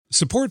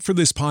Support for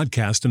this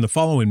podcast and the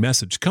following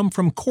message come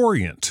from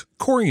Corient.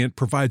 Corient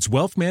provides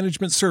wealth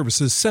management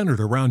services centered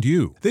around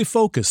you. They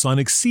focus on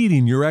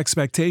exceeding your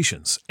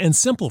expectations and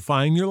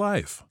simplifying your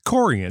life.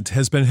 Corient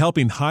has been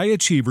helping high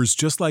achievers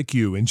just like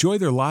you enjoy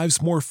their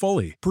lives more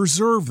fully,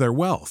 preserve their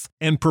wealth,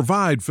 and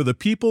provide for the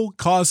people,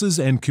 causes,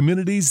 and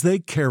communities they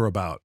care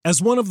about. As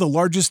one of the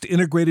largest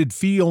integrated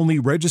fee-only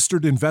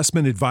registered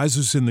investment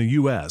advisors in the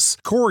U.S.,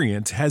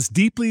 Corient has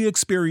deeply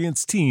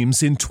experienced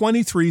teams in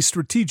 23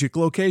 strategic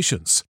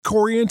locations.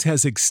 Corient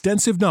has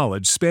extensive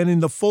knowledge spanning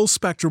the full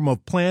spectrum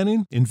of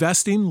planning,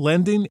 investing,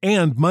 lending,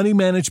 and money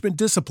management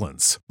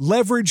disciplines.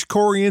 Leverage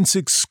Corient's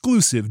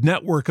exclusive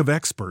network of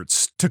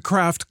experts to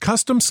craft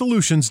custom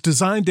solutions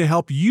designed to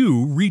help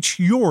you reach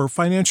your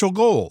financial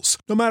goals,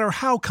 no matter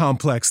how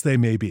complex they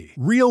may be.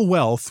 Real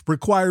wealth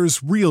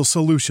requires real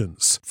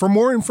solutions. For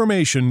more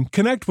information,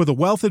 connect with a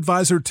wealth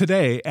advisor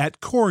today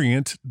at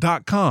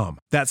Corient.com.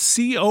 That's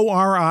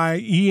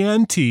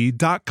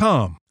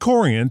Corient.com.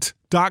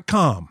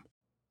 Corient.com.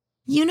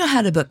 You know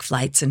how to book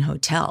flights and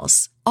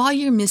hotels. All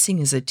you're missing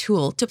is a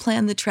tool to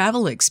plan the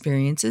travel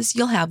experiences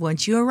you'll have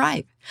once you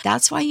arrive.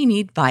 That's why you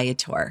need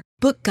Viator.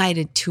 Book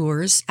guided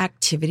tours,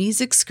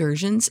 activities,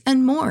 excursions,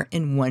 and more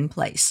in one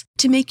place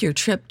to make your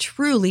trip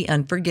truly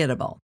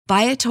unforgettable.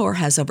 Viator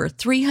has over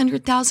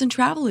 300,000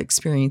 travel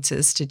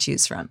experiences to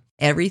choose from.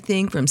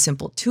 Everything from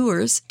simple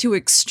tours to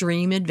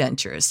extreme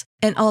adventures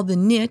and all the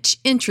niche,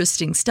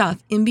 interesting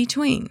stuff in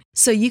between.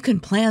 So you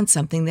can plan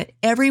something that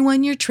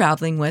everyone you're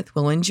traveling with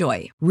will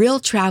enjoy. Real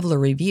traveler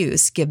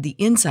reviews give the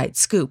inside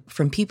scoop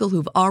from people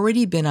who've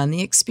already been on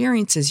the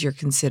experiences you're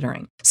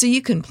considering. So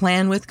you can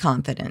plan with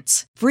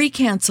confidence. Free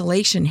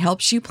cancellation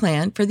helps you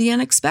plan for the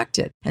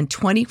unexpected. And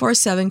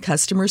 24/7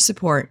 customer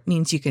support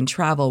means you can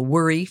travel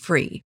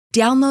worry-free.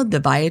 Download the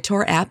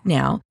Viator app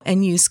now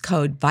and use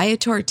code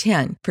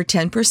Viator10 for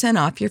 10%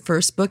 off your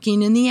first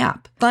booking in the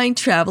app. Find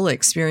travel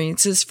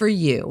experiences for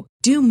you.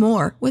 Do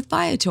more with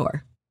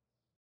Viator.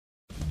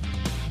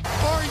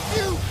 Are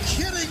you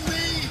kidding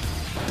me?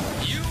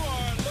 You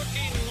are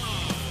looking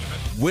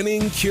live.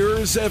 Winning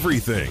cures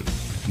everything.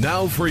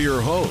 Now for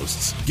your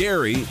hosts,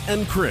 Gary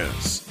and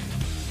Chris.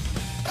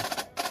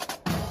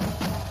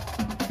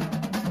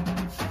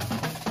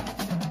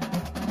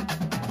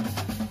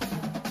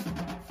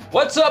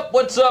 What's up?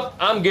 What's up?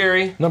 I'm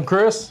Gary. And I'm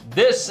Chris.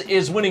 This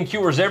is Winning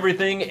Cures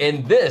Everything,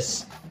 and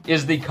this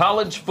is the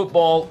college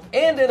football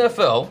and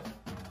NFL.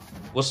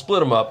 We'll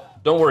split them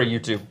up. Don't worry,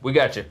 YouTube. We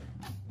got you.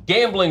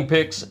 Gambling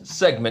picks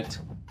segment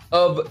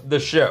of the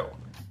show.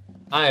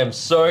 I am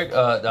so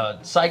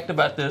psyched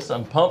about this.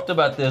 I'm pumped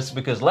about this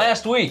because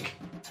last week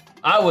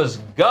I was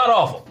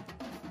god-awful.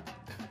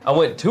 I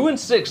went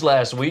 2-6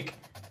 last week,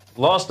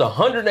 lost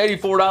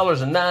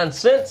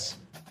 $184.09.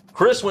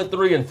 Chris went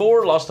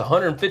 3-4, lost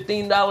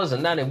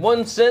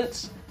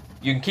 $115.91.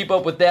 You can keep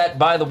up with that,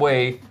 by the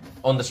way,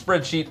 on the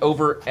spreadsheet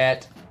over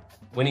at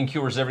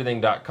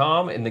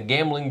winningcureseverything.com in the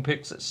gambling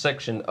picks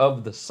section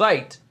of the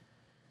site.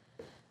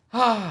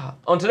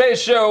 On today's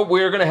show,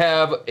 we're going to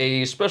have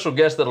a special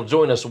guest that'll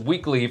join us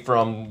weekly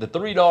from the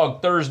Three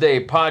Dog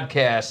Thursday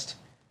podcast,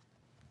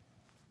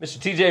 Mr.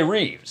 TJ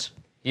Reeves.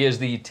 He is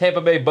the Tampa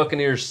Bay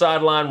Buccaneers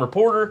sideline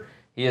reporter.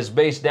 He is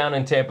based down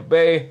in Tampa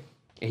Bay.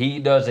 He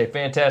does a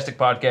fantastic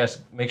podcast.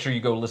 Make sure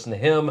you go listen to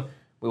him.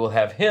 We will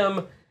have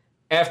him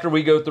after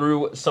we go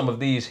through some of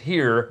these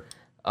here.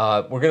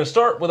 We're going to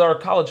start with our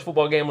college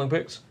football gambling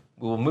picks.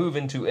 We will move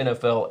into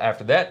NFL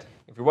after that.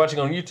 If you're watching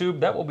on YouTube,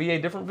 that will be a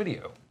different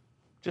video,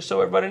 just so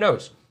everybody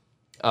knows.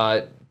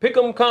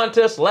 Pick'em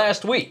contest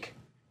last week.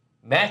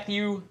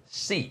 Matthew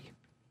C.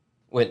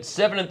 went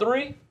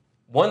 7-3,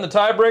 won the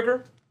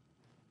tiebreaker.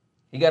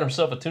 He got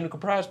himself a Tunica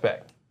prize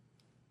pack.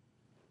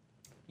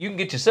 You can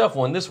get yourself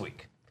one this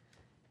week.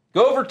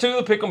 Go over to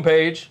the Pick'em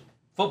page,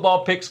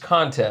 Football Picks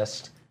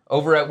Contest,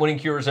 over at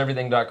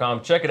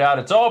winningcureseverything.com. Check it out.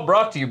 It's all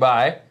brought to you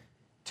by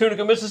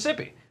Tunica,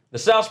 Mississippi, the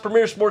South's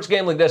premier sports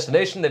gambling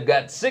destination. They've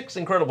got 6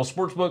 incredible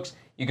sports books.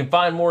 You can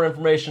find more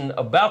information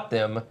about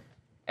them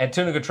at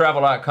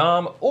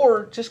tunicatravel.com,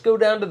 or just go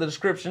down to the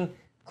description,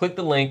 click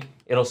the link.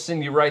 It'll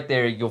send you right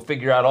there. You'll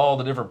figure out all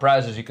the different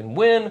prizes you can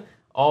win,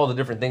 all the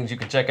different things you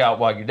can check out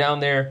while you're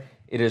down there.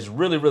 It is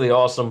really, really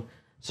awesome.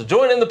 So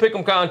join in the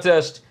Pick'em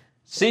contest.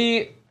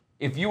 See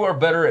if you are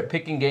better at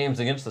picking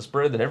games against the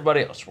spread than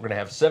everybody else. We're going to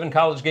have 7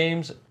 college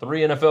games,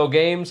 3 NFL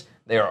games.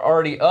 They are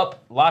already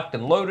up, locked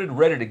and loaded,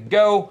 ready to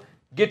go.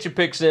 Get your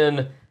picks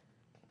in.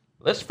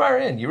 Let's fire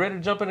in. You ready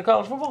to jump into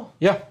college football?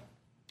 Yeah.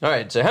 All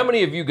right, so how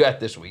many have you got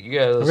this week? You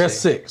got, I've got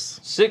 6.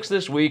 6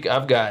 this week.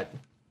 I've got,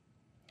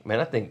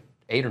 I think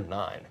 8 or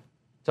 9.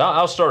 So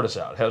I'll start us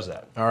out. How's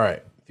that? All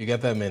right. If you got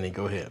that many,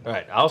 go ahead. All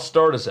right, I'll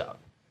start us out.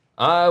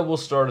 I will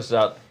start us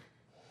out.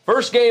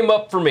 First game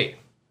up for me.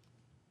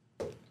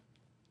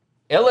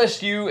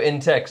 LSU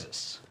and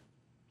Texas.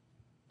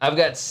 I've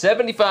got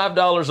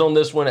 $75 on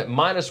this one at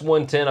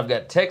 -110. I've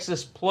got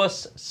Texas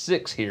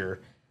 +6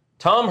 here.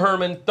 Tom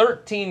Herman,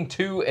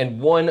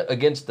 13-2-1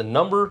 against the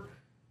number.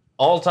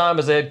 All-time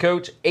as a head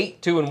coach,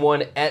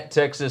 8-2-1 at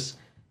Texas.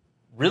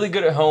 Really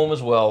good at home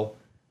as well.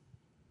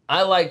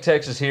 I like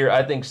Texas here.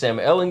 I think Sam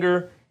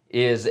Ehlinger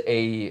is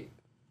a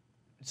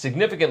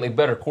significantly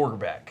better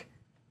quarterback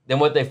than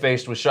what they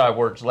faced with Shy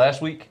Werts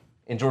last week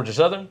in Georgia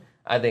Southern.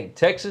 I think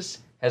Texas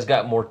has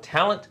got more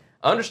talent.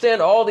 I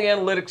understand all the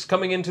analytics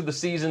coming into the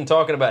season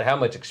talking about how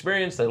much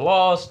experience they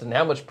lost and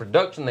how much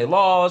production they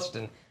lost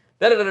and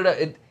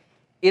da-da-da-da.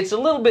 It's a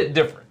little bit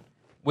different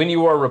when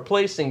you are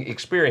replacing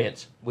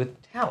experience with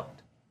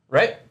talent,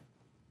 right?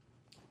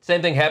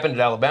 Same thing happened at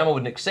Alabama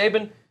with Nick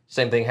Saban.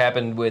 Same thing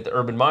happened with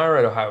Urban Meyer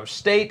at Ohio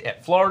State,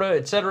 at Florida,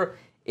 etc.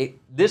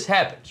 This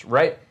happens,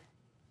 right?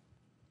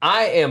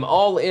 I am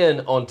all in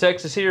on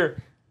Texas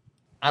here.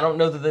 I don't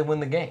know that they win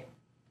the game.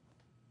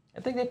 I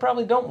think they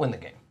probably don't win the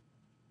game.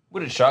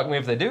 Would it shock me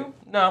if they do?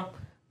 No.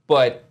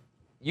 But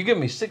you give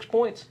me 6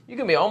 points, you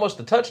give me almost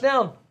a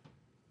touchdown,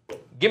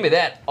 give me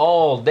that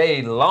all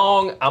day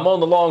long. I'm on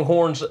the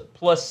Longhorns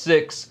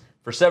 +6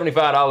 for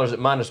 $75 at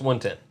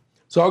 -110.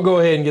 So I'll go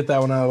ahead and get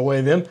that one out of the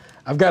way then.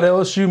 I've got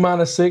LSU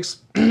 -6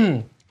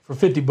 for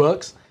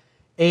 $50.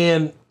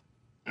 And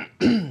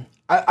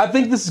I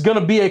think this is going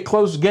to be a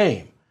close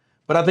game,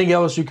 but I think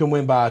LSU can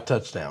win by a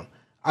touchdown.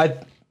 I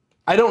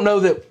don't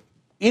know that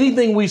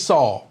anything we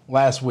saw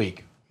last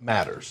week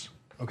matters,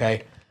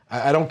 okay?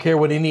 I don't care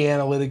what any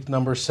analytic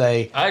numbers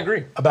say. I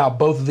agree. About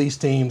both of these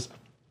teams.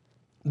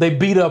 They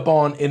beat up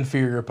on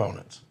inferior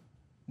opponents.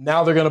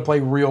 Now they're going to play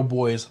real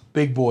boys,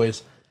 big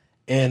boys,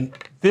 and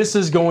this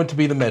is going to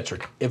be the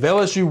metric. If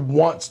LSU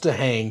wants to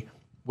hang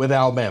with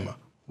Alabama,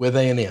 with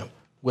A&M,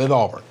 with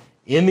Auburn,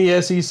 in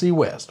the SEC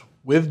West,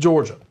 with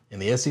Georgia, in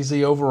the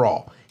SEC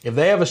overall, if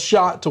they have a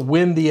shot to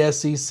win the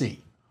SEC,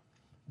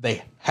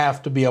 they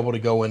have to be able to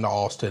go into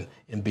Austin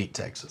and beat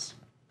Texas.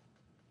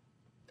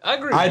 I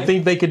agree. I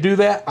think they could do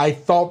that. I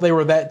thought they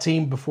were that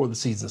team before the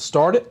season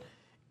started,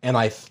 and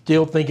I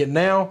still think it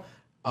now.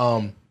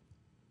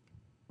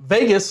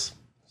 Vegas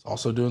is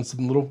also doing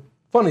some little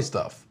funny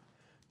stuff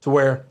to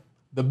where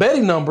the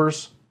betting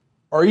numbers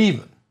are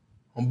even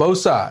on both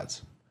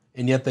sides,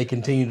 and yet they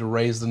continue to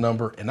raise the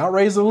number, and not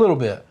raise it a little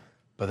bit,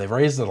 but they've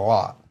raised it a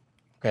lot.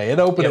 Okay, it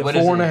opened at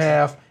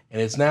 4.5,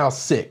 and it's now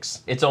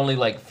 6. It's only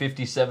like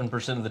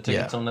 57% of the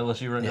tickets on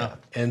LSU right now.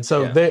 And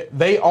so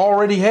they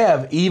already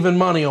have even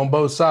money on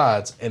both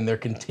sides, and they're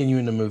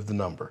continuing to move the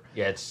number.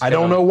 Yeah, I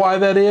don't know why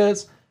that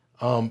is,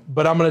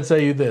 but I'm going to tell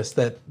you this,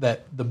 that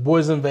the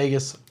boys in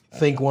Vegas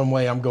think one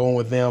way, I'm going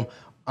with them.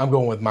 I'm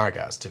going with my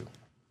guys too.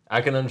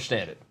 I can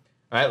understand it.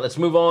 All right, let's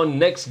move on.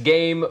 Next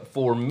game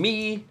for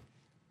me,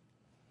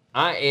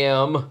 I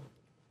am...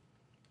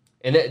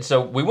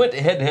 so we went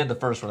head-to-head the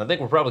first one. I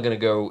think we're probably going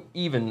to go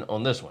even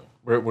on this one.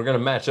 We're going to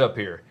match up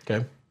here.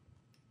 Okay.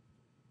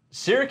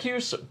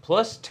 Syracuse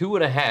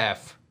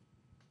 +2.5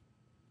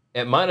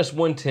 at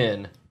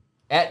 -110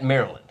 at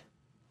Maryland.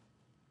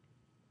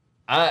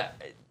 I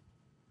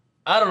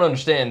don't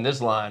understand this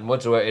line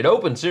whatsoever. It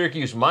opened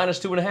Syracuse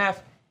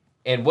 -2.5,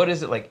 and what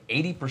is it, like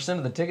 80%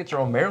 of the tickets are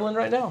on Maryland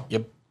right now?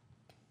 Yep.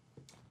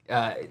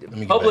 Let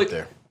me get back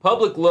there.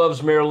 Public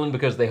loves Maryland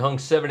because they hung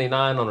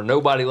 79 on a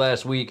nobody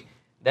last week.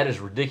 That is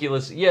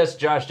ridiculous. Yes,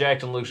 Josh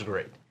Jackson looks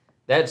great.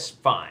 That's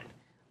fine.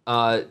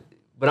 But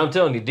I'm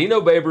telling you,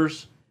 Dino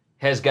Babers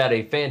has got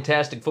a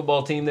fantastic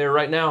football team there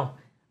right now.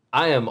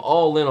 I am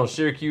all in on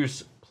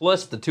Syracuse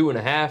plus the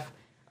 2.5.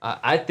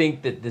 I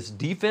think that this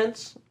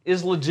defense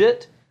is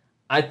legit.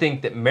 I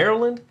think that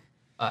Maryland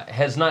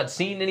has not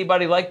seen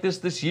anybody like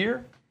this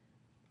year.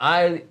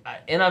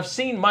 I've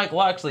seen Mike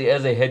Locksley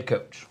as a head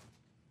coach.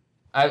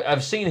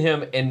 I've seen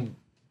him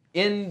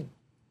in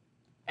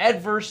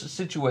adverse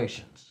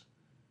situations.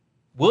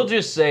 We'll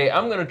just say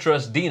I'm going to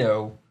trust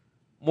Dino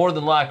more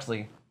than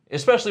Locksley,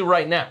 especially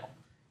right now.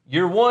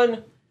 Year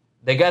one,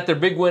 they got their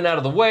big win out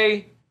of the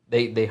way.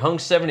 They hung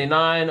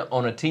 79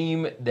 on a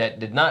team that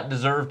did not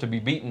deserve to be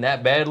beaten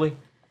that badly.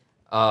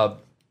 But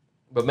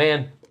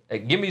man,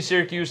 give me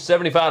Syracuse,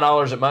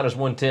 $75 at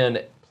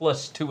 -110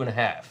 plus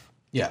 2.5.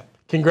 Yeah.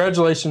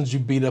 Congratulations, you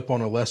beat up on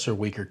a lesser,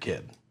 weaker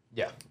kid.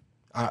 Yeah.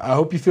 I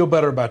hope you feel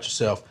better about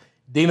yourself.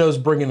 Dino's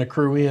bringing a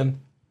crew in.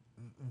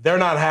 They're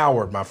not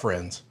Howard, my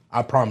friends.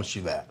 I promise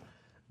you that.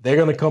 They're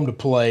going to come to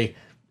play,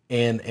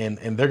 and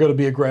they're going to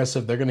be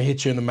aggressive. They're going to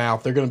hit you in the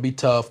mouth. They're going to be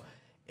tough.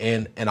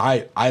 And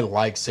I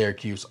like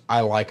Syracuse. I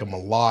like them a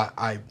lot.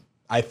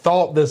 I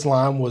thought this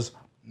line was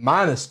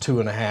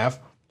 -2.5.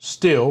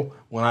 Still,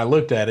 when I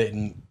looked at it,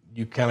 and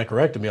you kind of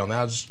corrected me on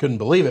that, I just couldn't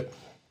believe it.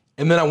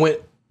 And then I went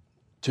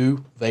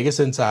to Vegas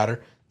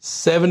Insider.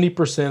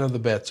 70% of the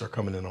bets are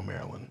coming in on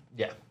Maryland.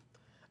 Yeah.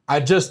 I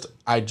just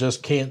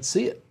can't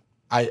see it.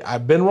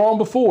 I've been wrong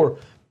before.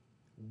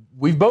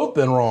 We've both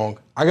been wrong.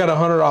 I got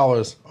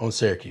 $100 on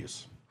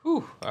Syracuse.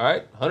 Whew. All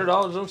right,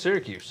 $100 on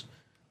Syracuse.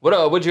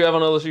 What'd you have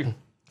on LSU?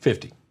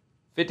 50.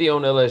 50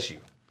 on LSU.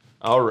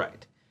 All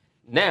right.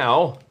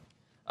 Now,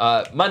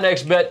 my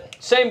next bet,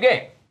 same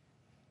game.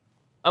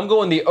 I'm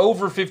going the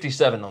over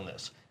 57 on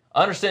this.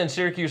 I understand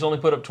Syracuse only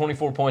put up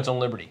 24 points on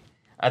Liberty.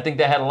 I think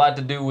that had a lot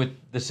to do with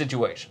the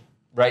situation,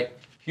 right?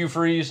 Hugh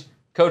Freeze,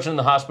 coaching in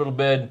the hospital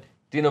bed.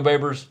 Dino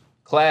Babers,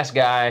 class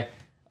guy,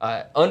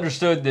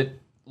 understood that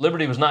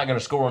Liberty was not going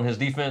to score on his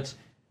defense.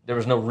 There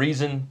was no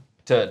reason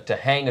to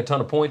hang a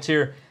ton of points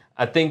here.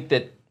 I think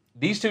that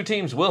these two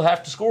teams will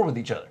have to score with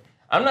each other.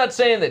 I'm not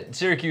saying that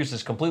Syracuse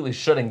is completely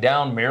shutting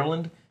down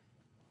Maryland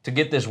to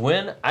get this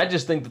win. I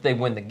just think that they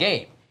win the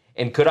game.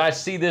 And could I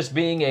see this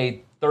being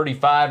a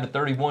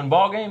 35-31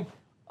 ball game?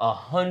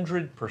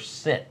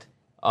 100%.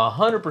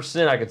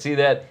 100% I could see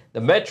that.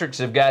 The metrics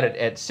have got it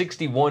at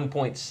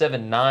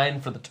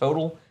 61.79 for the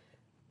total.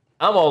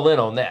 I'm all in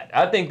on that.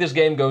 I think this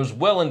game goes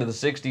well into the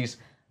 60s.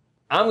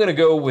 I'm going to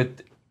go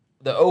with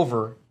the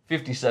over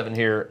 57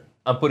 here.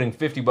 I'm putting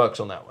 $50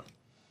 on that one.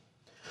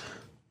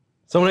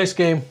 So next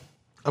game,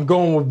 I'm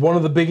going with one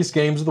of the biggest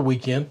games of the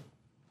weekend.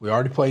 We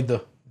already played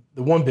the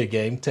one big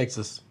game,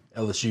 Texas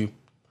LSU.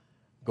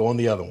 Going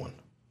the other one.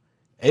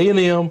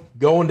 A&M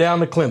going down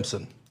to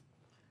Clemson,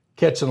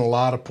 catching a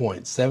lot of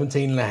points,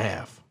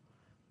 17.5.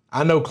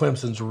 I know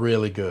Clemson's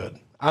really good.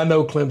 I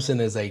know Clemson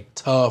is a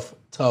tough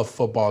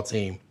football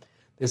team.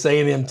 This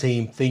A&M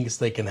team thinks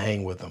they can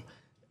hang with them.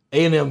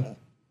 A&M,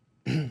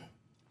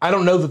 I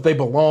don't know that they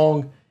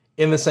belong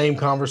in the same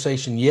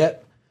conversation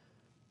yet,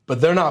 but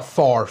they're not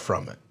far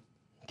from it.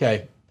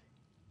 Okay.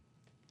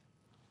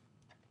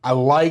 I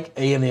like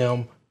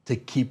A&M to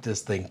keep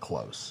this thing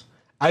close.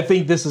 I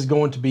think this is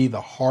going to be the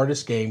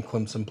hardest game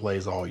Clemson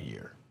plays all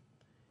year.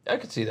 I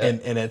could see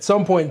that. And at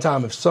some point in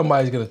time, if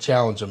somebody's going to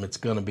challenge them, it's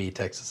going to be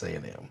Texas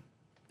A&M.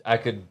 I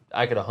could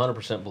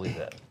 100% believe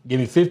that. Give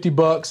me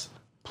 $50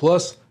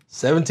 plus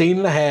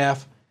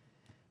 17.5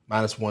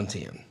 minus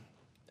 110.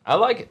 I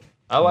like it.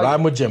 I like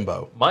Riding it. with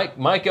Jimbo.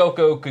 Mike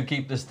Elko could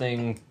keep this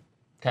thing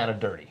kind of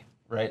dirty,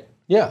 right?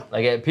 Yeah.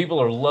 Like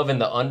people are loving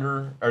the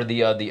under or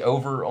the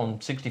over on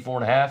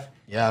 64.5.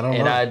 Yeah, I don't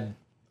and know.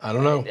 I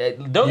don't know.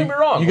 Don't get me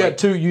wrong. You got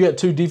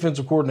two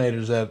defensive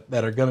coordinators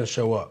that are going to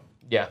show up.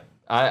 Yeah,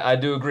 I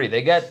do agree.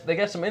 They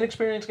got some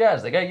inexperienced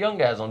guys. They got young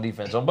guys on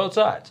defense on both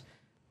sides.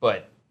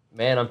 But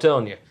man, I'm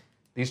telling you,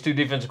 these two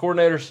defensive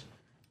coordinators,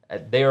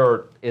 they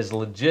are as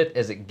legit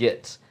as it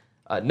gets.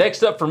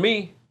 Next up for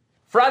me,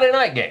 Friday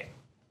night game.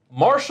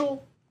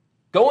 Marshall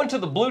going to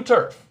the blue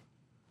turf.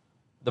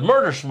 The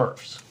Murder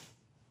Smurfs.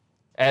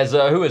 As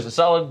who is it? The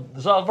Solid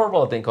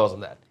Football thing calls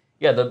them that.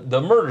 Yeah,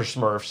 the Murder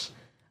Smurfs.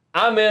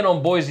 I'm in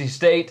on Boise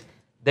State.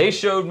 They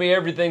showed me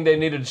everything they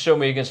needed to show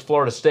me against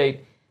Florida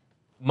State.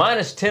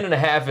 Minus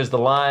 10.5 is the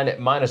line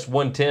at minus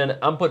 110.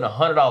 I'm putting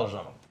 $100 on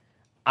them.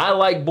 I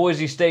like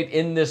Boise State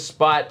in this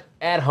spot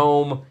at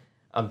home.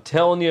 I'm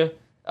telling you,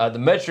 the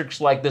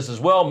metrics like this as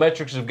well.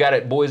 Metrics have got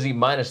it Boise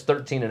minus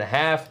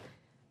 13.5.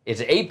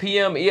 It's 8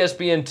 p.m.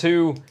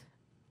 ESPN2.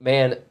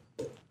 Man,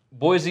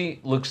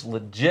 Boise looks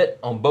legit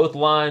on both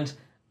lines.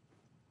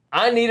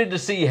 I needed to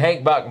see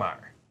Hank Bachmeier.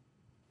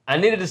 I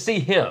needed to see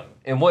him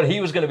and what he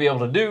was going to be able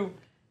to do.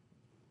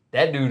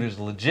 That dude is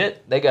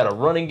legit. They got a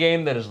running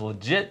game that is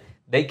legit.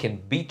 They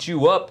can beat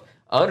you up.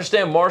 I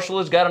understand Marshall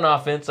has got an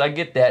offense. I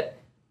get that.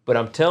 But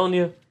I'm telling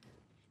you,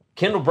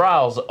 Kendall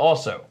Briles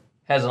also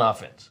has an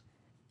offense.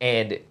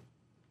 And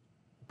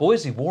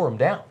Boise wore them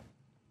down.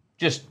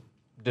 Just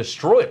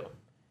destroyed them.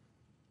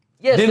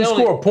 Yes, didn't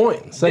score a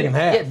point in the second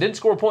half. Yeah, didn't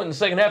score a point in the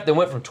second half. They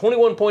went from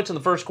 21 points in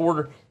the first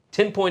quarter,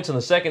 10 points in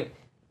the second.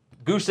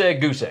 Goose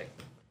egg.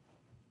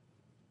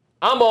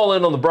 I'm all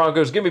in on the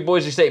Broncos. Give me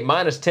Boise State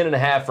minus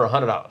 10.5 for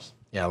 $100.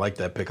 Yeah, I like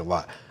that pick a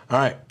lot. All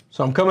right,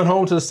 so I'm coming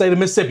home to the state of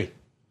Mississippi.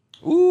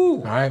 Ooh.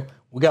 All right,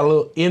 we got a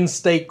little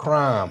in-state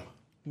crime.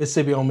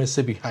 Mississippi on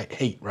Mississippi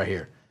hate right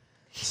here.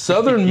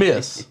 Southern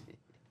Miss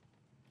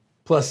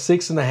plus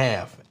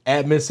 6.5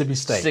 at Mississippi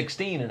State.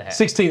 16.5.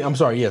 16. I'm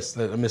sorry. Yes,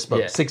 I misspoke.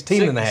 Yeah.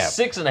 16.5.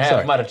 6.5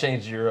 Sorry. might have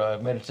changed your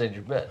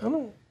bet. I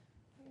don't.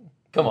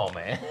 Come on,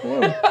 man.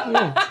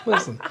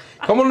 Listen,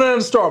 come on down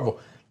to Starkville.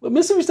 But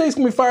Mississippi State's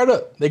gonna be fired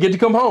up. They get to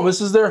come home.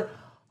 This is their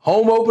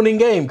home opening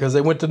game because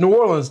they went to New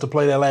Orleans to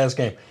play that last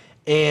game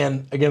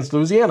and against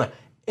Louisiana,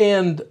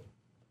 and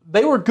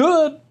they were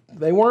good.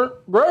 They weren't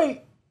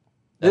great.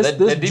 That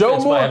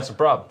defense might have some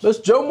problems. This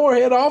Joe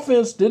Moorhead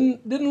offense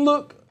didn't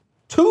look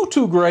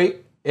too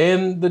great,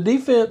 and the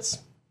defense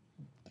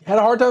had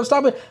a hard time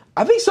stopping.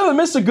 I think Southern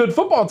Miss is a good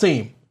football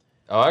team.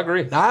 Oh, I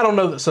agree. Now, I don't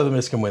know that Southern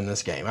Miss can win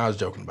this game. I was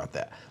joking about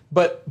that.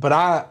 But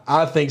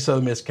I think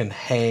Southern Miss can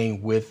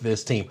hang with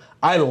this team.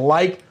 I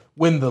like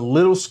when the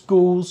little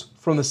schools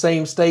from the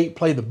same state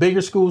play the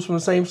bigger schools from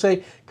the same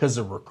state because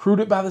they're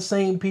recruited by the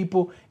same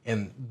people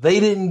and they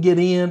didn't get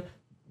in.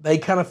 They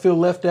kind of feel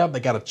left out. They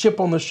got a chip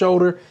on the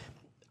shoulder.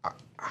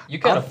 You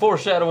kind of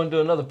foreshadowing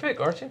to another pick,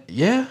 aren't you?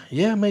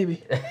 Yeah,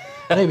 maybe.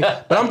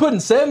 But I'm putting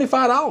 $75.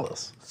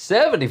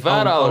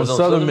 $75 on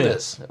Southern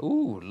Miss.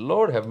 Ooh,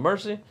 Lord have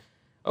mercy.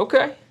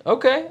 Okay,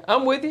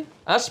 I'm with you.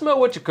 I smell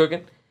what you're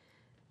cooking.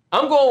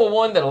 I'm going with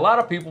one that a lot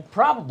of people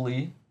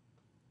probably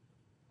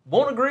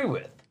won't agree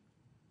with.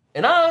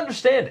 And I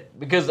understand it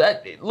because,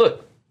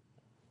 look,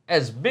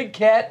 as Big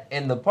Cat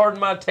and the Pardon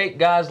My Take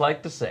guys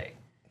like to say,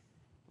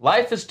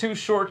 life is too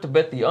short to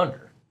bet the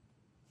under.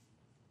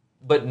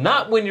 But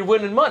not when you're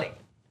winning money,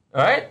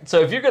 all right?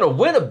 So if you're going to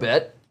win a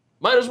bet,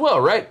 might as well,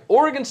 right?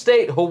 Oregon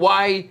State,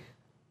 Hawaii,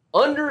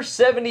 under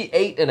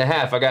 78.5.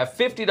 I got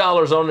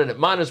 $50 on it at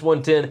minus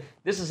 110.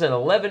 This is an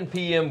 11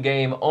 p.m.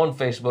 game on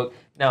Facebook.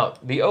 Now,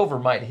 the over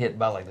might hit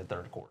by like the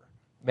third quarter.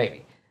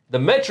 Maybe. The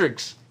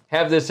metrics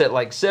have this at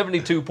like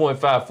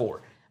 72.54.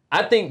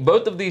 I think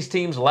both of these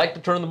teams like to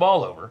turn the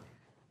ball over.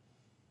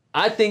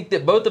 I think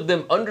that both of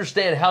them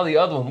understand how the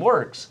other one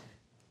works.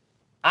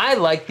 I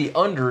like the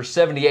under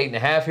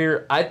 78.5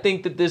 here. I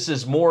think that this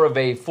is more of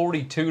a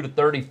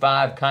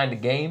 42-35 kind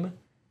of game,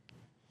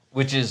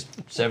 which is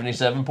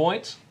 77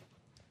 points.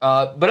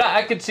 But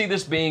I could see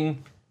this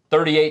being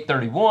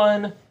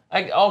 38-31,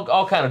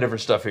 all kind of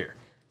different stuff here.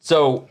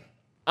 So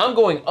I'm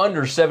going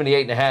under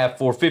 78.5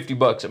 for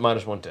 $50 at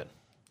minus 110.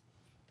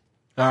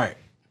 All right.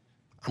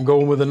 I'm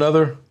going with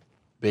another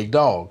big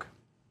dog.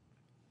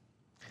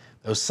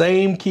 Those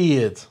same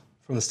kids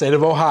from the state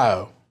of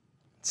Ohio,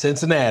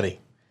 Cincinnati,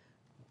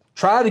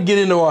 tried to get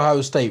into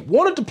Ohio State,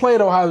 wanted to play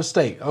at Ohio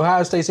State.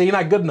 Ohio State said, you're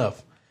not good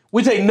enough.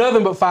 We take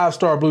nothing but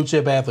 5-star blue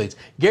chip athletes.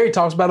 Gary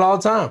talks about it all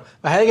the time.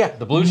 They got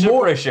the blue chip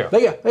ratio.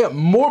 They got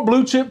more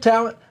blue chip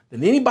talent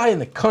than anybody in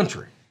the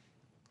country.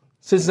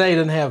 Cincinnati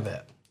doesn't have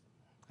that.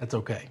 That's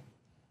okay.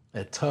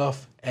 They're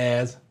tough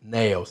as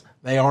nails.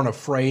 They aren't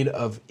afraid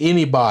of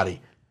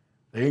anybody.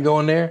 They're going to go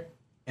in there,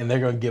 and they're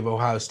going to give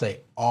Ohio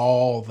State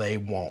all they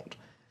want.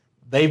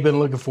 They've been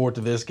looking forward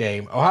to this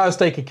game. Ohio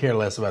State could care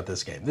less about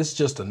this game. This is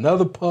just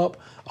another pup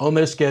on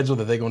their schedule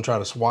that they're going to try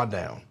to swat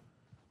down.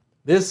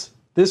 This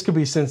could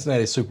be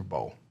Cincinnati's Super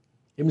Bowl.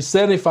 Give me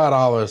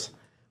 $75,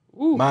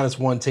 minus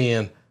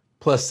 110,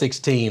 plus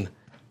 16.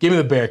 Give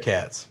me the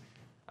Bearcats.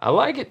 I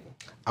like it.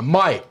 I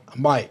might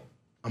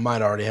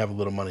already have a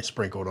little money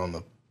sprinkled on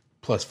the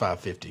plus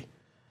 550.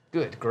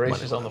 Good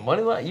gracious, on the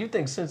money line? You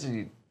think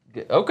Cincy...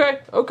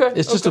 Okay.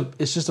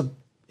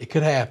 It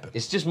could happen.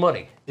 It's just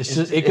money.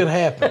 It could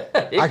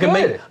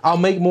happen. I'll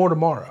make more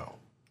tomorrow.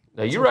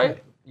 No, you're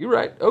right. You're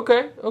right.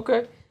 Okay.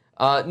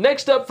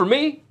 Next up for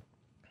me,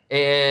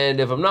 and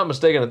if I'm not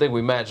mistaken, I think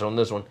we matched on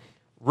this one.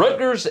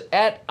 Rutgers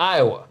at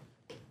Iowa.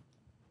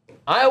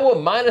 Iowa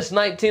minus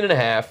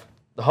 19.5.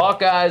 The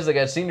Hawkeyes, they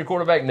got senior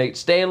quarterback Nate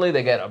Stanley.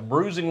 They got a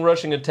bruising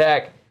rushing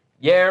attack.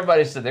 Yeah,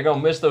 everybody said they're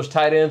going to miss those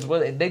tight ends. Well,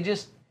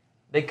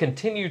 they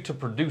continue to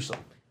produce them,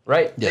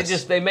 right?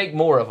 Yes. They make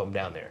more of them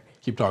down there.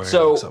 Keep talking.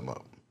 So, something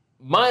up.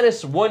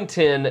 minus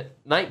 110,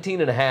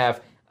 19.5.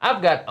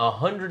 I've got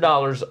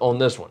 $100 on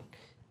this one.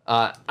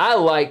 I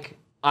like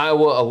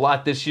Iowa a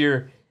lot this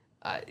year.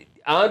 I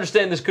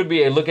understand this could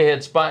be a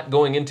look-ahead spot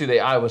going into the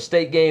Iowa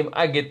State game.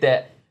 I get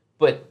that.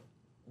 But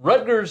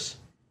Rutgers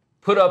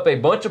put up a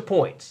bunch of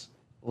points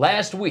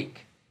last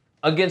week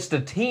against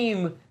a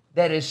team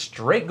that is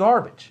straight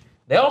garbage.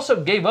 They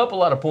also gave up a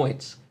lot of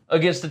points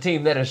against a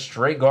team that is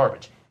straight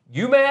garbage.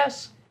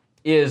 UMass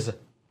is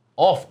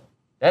awful.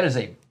 That is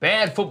a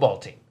bad football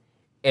team.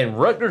 And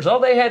Rutgers, all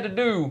they had to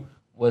do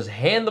was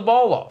hand the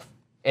ball off,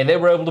 and they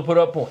were able to put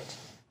up points.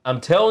 I'm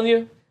telling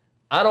you,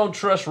 I don't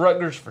trust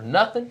Rutgers for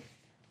nothing.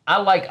 I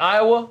like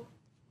Iowa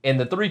and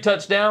the 3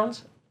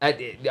 touchdowns.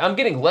 I'm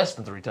getting less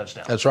than 3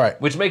 touchdowns. That's right.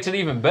 Which makes it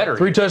even better.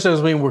 3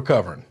 touchdowns mean we're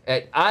covering.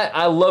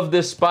 I love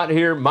this spot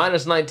here,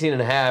 minus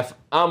 19.5.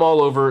 I'm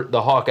all over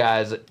the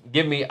Hawkeyes.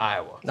 Give me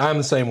Iowa. I'm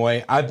the same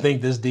way. I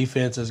think this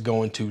defense is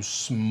going to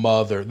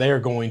smother. They are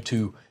going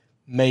to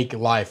make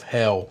life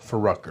hell for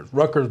Rutgers.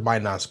 Rutgers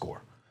might not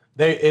score.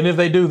 And if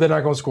they do, they're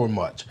not going to score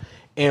much.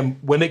 And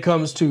when it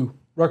comes to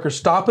Rutgers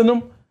stopping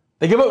them,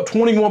 they give up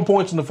 21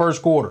 points in the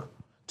first quarter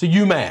to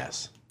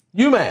UMass.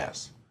 All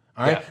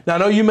right. Yeah. Now, I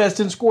know UMass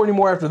didn't score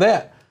anymore after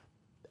that.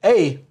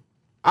 A,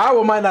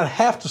 Iowa might not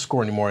have to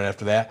score anymore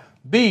after that.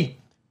 B,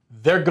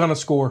 they're going to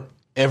score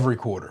every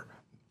quarter.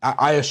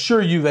 I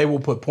assure you they will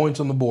put points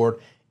on the board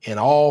in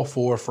all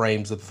 4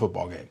 frames of the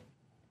football game.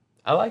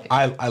 I like it.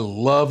 I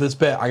love this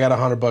bet. I got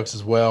 $100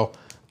 as well,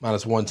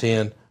 minus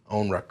 110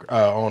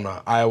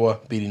 on Iowa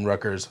beating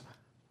Rutgers,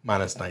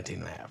 minus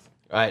 19.5. All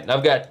right, and I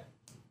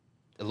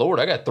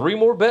got 3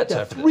 more bets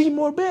after this. 3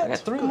 more bets? I got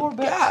 3 Good more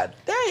bets. God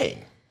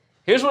dang.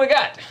 Here's what I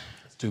got.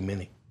 It's too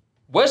many.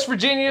 West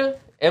Virginia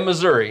and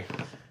Missouri.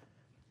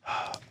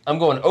 I'm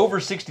going over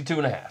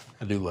 62.5.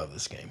 I do love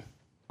this game.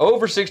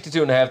 Over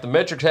 62.5. The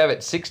metrics have it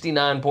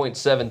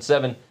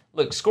 69.77.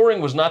 Look, scoring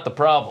was not the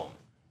problem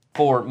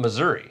for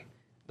Missouri.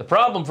 The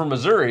problem for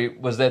Missouri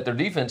was that their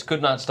defense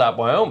could not stop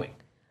Wyoming.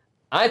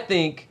 I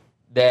think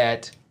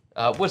that,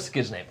 what's the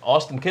kid's name?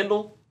 Austin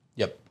Kendall?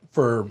 Yep.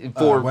 For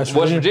West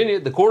Virginia,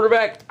 the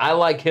quarterback, I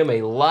like him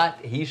a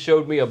lot. He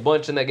showed me a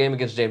bunch in that game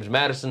against James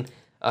Madison.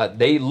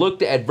 They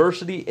looked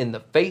adversity in the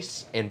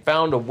face and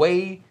found a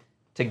way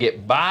to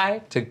get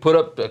by, to put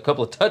up a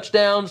couple of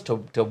touchdowns,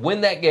 to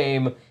win that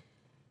game.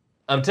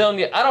 I'm telling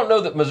you, I don't know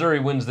that Missouri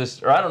wins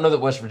this, or I don't know that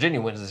West Virginia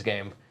wins this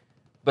game,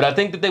 but I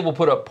think that they will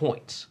put up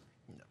points.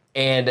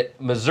 And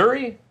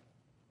Missouri,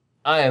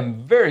 I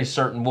am very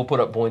certain will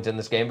put up points in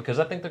this game because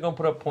I think they're going to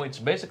put up points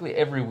basically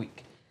every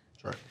week.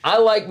 That's right. I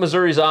like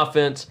Missouri's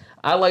offense.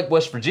 I like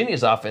West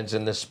Virginia's offense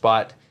in this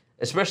spot,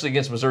 especially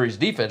against Missouri's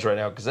defense right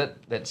now, because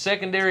that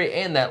secondary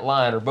and that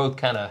line are both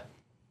kind of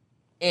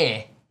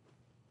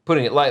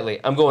putting it lightly.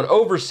 I'm going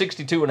over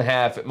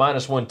 62.5 at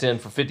minus 110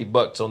 for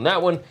 $50 on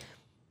that one.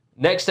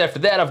 Next after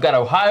that, I've got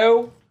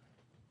Ohio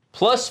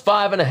plus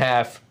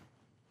 5.5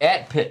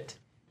 at Pitt.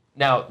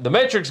 Now, the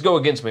metrics go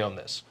against me on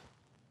this.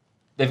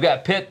 They've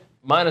got Pitt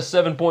minus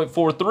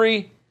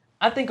 7.43.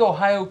 I think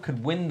Ohio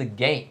could win the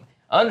game.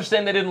 I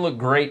understand they didn't look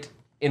great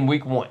in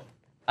week 1.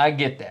 I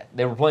get that.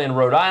 They were playing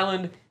Rhode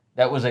Island.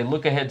 That was a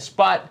look-ahead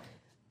spot.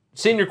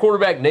 Senior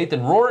quarterback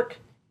Nathan Rourke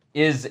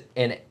is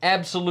an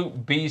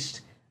absolute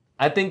beast.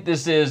 I think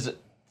this is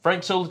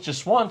Frank Solich's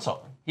swan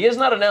song. He has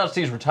not announced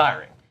he's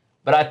retiring,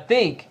 but I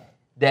think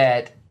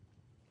that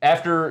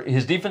after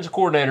his defensive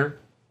coordinator,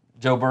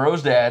 Joe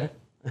Burrow's dad,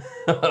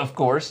 of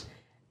course,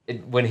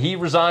 when he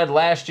resigned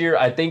last year,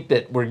 I think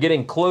that we're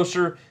getting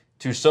closer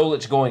to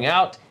Solich going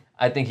out.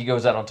 I think he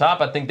goes out on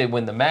top. I think they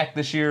win the MAC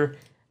this year.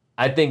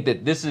 I think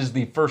that this is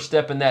the first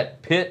step in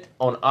that. Pitt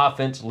on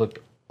offense looked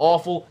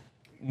awful.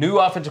 New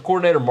offensive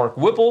coordinator Mark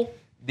Whipple,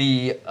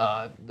 the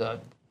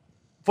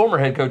former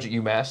head coach at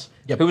UMass,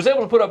 who was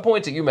able to put up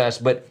points at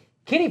UMass, but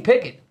Kenny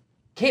Pickett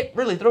can't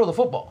really throw the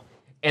football.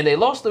 And they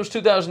lost those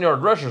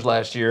 2,000-yard rushers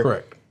last year.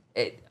 Correct.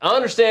 I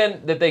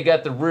understand that they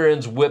got the rear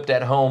ends whipped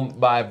at home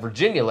by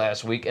Virginia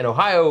last week, and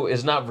Ohio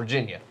is not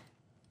Virginia.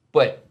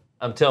 But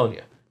I'm telling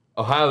you,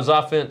 Ohio's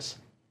offense,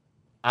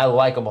 I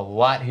like them a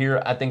lot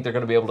here. I think they're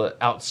going to be able to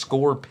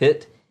outscore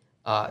Pitt.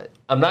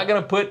 I'm not going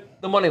to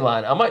put the money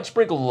line. I might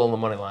sprinkle a little on the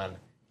money line,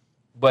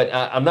 but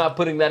I'm not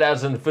putting that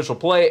as an official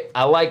play.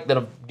 I like that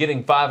I'm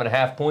getting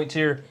 5.5 points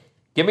here.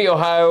 Give me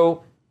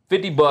Ohio,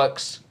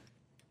 $50,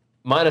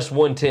 minus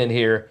 110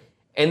 here.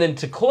 And then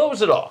to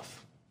close it off,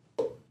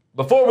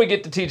 before we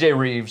get to TJ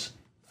Reeves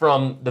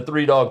from the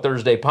Three Dog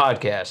Thursday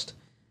podcast,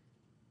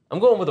 I'm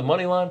going with a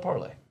money line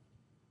parlay.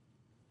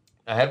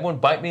 I had one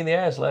bite me in the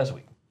ass last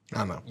week.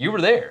 I know. You were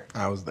there.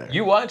 I was there.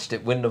 You watched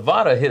it when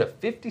Nevada hit a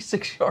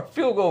 56-yard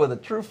field goal with a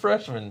true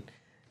freshman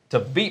to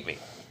beat me.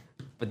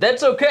 But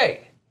that's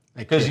okay,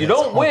 because you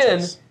don't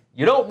win.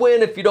 You don't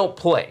win if you don't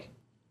play.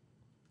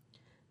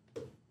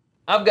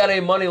 I've got a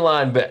money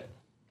line bet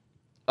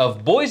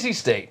of Boise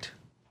State,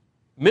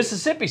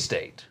 Mississippi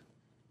State,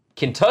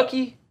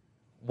 Kentucky,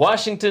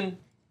 Washington,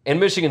 and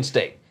Michigan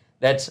State.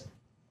 That's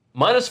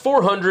minus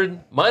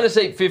 400, minus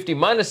 850,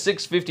 minus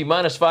 650,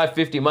 minus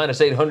 550, minus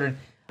 800.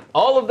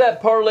 All of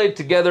that parlayed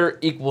together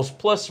equals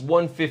plus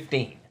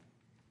 115.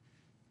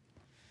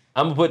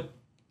 I'm going to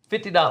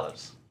put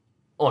 $50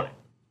 on it.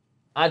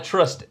 I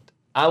trust it.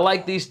 I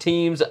like these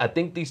teams. I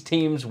think these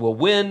teams will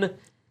win.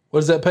 What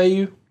does that pay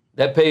you?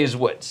 That pays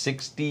what,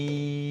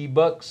 $60?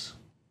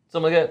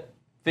 Something like that?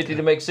 50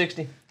 to make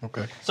 60?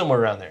 Okay. Somewhere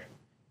around there.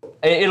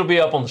 It'll be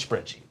up on the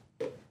spreadsheet.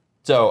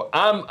 So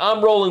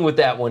I'm rolling with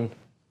that one.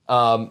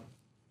 I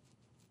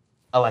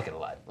like it a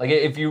lot. Like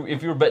if you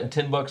were betting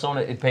 $10 on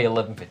it, it'd pay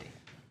 $11.50.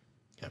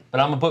 Yep. But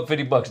I'm gonna put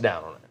 $50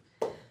 down on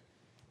it.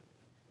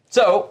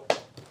 So,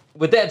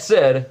 with that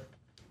said,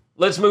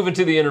 let's move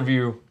into the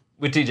interview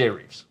with TJ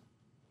Reeves.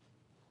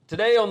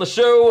 Today on the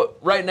show,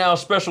 right now,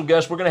 special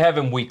guest. We're gonna have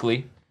him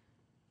weekly.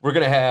 We're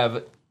gonna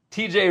have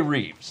TJ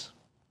Reeves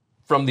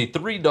from the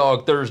Three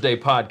Dog Thursday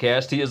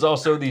podcast. He is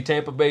also the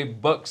Tampa Bay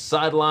Bucs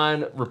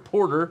sideline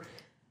reporter.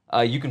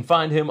 You can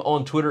find him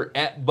on Twitter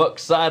at Bucs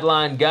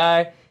Sideline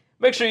Guy.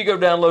 Make sure you go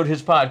download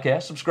his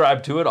podcast,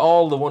 subscribe to it,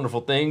 all the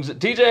wonderful things.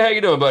 TJ, how you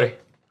doing, buddy?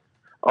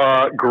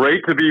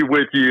 Great to be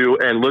with you.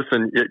 And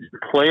listen,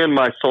 playing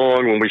my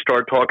song when we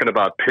start talking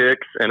about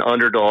picks and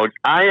underdogs,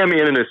 I am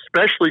in an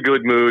especially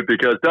good mood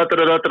because go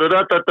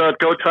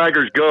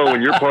Tigers go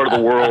in your part of the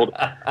world.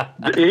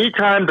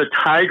 Anytime the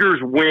Tigers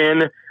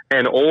win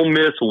and Ole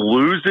Miss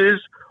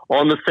loses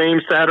on the same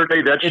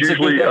Saturday, that's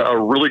usually a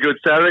really good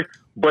Saturday.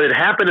 But it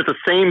happened at the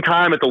same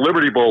time at the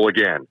Liberty Bowl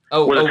again,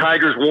 where the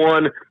Tigers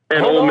won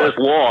and Ole Miss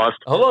lost.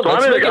 Hold on, so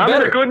I'm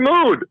in a good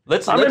mood.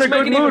 I'm in a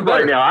good mood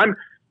right now.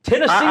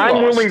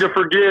 I'm willing to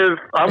forgive.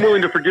 I'm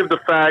willing to forgive the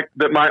fact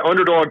that my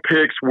underdog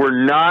picks were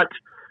not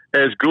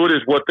as good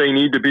as what they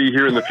need to be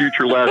here in the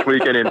future last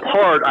week. And in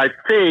part, I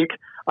think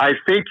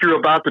you're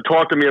about to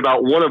talk to me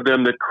about one of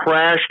them that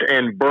crashed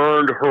and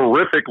burned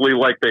horrifically,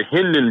 like the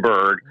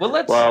Hindenburg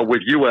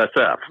with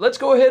USF. Let's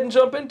go ahead and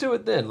jump into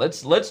it then.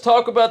 Let's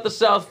talk about the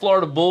South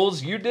Florida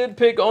Bulls. You did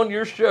pick on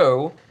your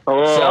show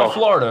South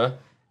Florida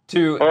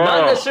to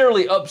not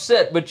necessarily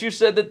upset, but you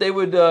said that they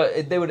would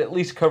at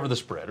least cover the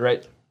spread,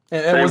 right?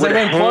 And was that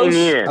game close?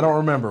 I don't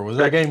remember. Was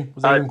that game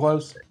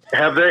close?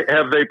 Have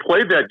they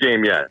played that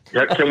game yet?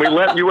 Can we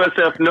let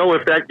USF know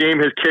if that game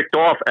has kicked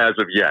off as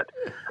of yet?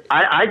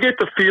 I get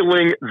the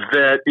feeling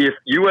that if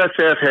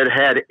USF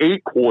had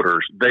 8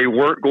 quarters, they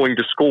weren't going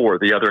to score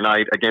the other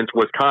night against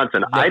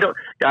Wisconsin. Yeah.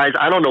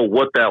 I don't know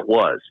what that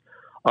was.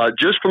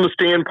 Just from the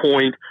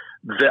standpoint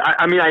that,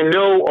 I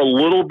know a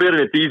little bit,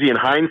 and it's easy in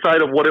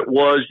hindsight of what it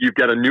was. You've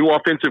got a new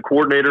offensive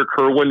coordinator,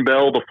 Kerwin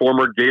Bell, the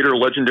former Gator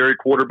legendary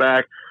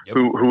quarterback,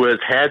 who has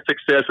had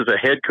success as a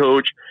head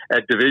coach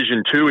at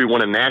Division II. He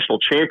won a national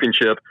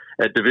championship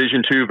at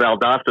Division II,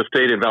 Valdosta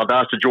State and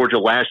Valdosta, Georgia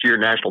last year,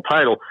 national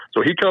title.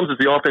 So he comes as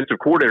the offensive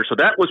coordinator. So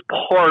that was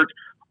part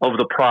of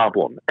the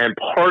problem and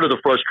part of the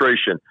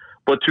frustration.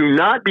 But to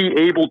not be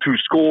able to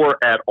score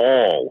at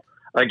all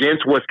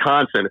against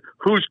Wisconsin,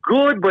 who's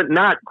good but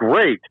not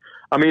great,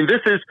 I mean,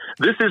 this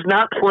is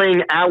not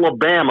playing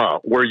Alabama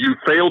where you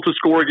fail to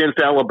score against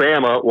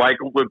Alabama like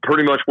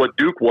pretty much what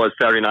Duke was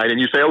Saturday night, and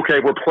you say, okay,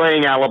 we're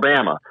playing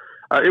Alabama.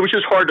 It was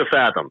just hard to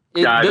fathom.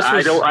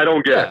 I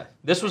don't get it.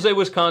 This was a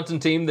Wisconsin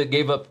team that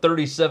gave up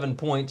 37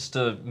 points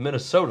to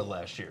Minnesota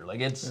last year. Like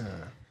it's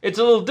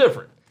a little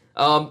different.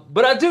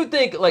 But I do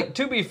think, like,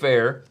 to be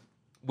fair,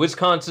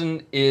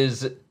 Wisconsin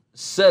is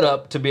set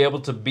up to be able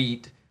to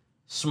beat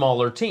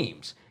smaller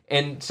teams.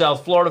 And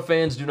South Florida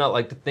fans do not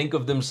like to think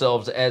of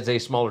themselves as a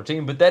smaller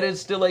team, but that is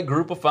still a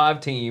group of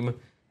 5 team,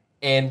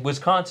 and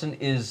Wisconsin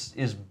is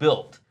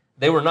built.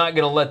 They were not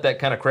going to let that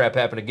kind of crap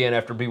happen again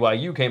after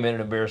BYU came in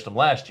and embarrassed them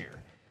last year.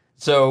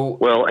 So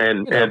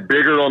and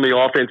bigger on the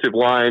offensive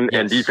line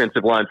and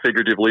defensive line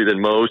figuratively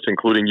than most,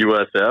 including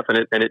USF,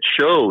 and it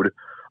showed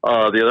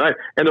the other night.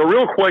 And the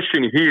real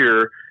question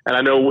here, and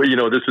I know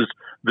this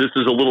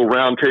is a little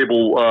round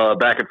table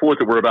back and forth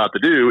that we're about to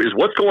do, is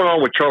what's going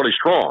on with Charlie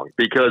Strong,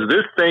 because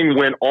this thing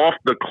went off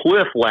the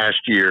cliff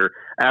last year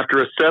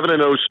after a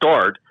 7-0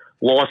 start,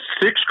 lost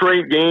 6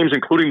 straight games,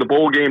 including the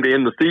bowl game to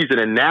end the season,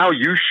 and now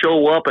you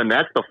show up and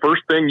that's the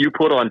first thing you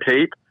put on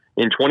tape.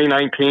 In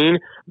 2019,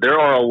 there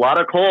are a lot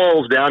of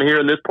calls down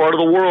here in this part of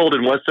the world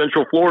in West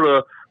Central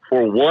Florida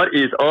for what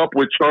is up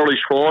with Charlie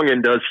Strong,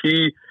 and does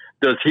he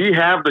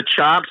have the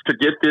chops to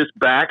get this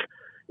back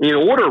in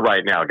order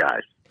right now,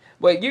 guys?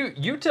 Well,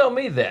 you tell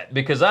me that,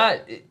 because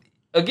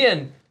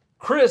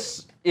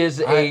Chris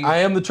is I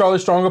am the Charlie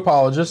Strong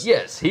apologist.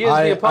 Yes, he is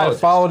the apologist.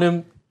 I followed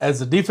him as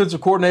the defensive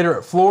coordinator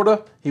at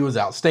Florida. He was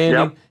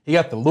outstanding. Yep. He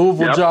got the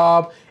Louisville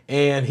job,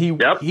 and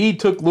he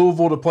took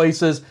Louisville to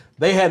places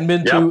they hadn't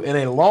been to in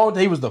a long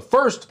time. He was the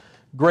first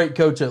great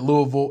coach at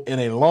Louisville in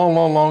a long,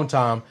 long, long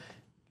time.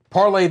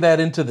 Parlay that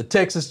into the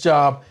Texas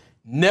job.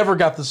 Never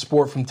got the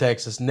support from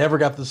Texas. Never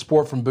got the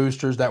support from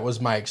boosters. That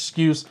was my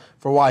excuse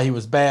for why he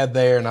was bad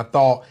there. And I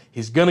thought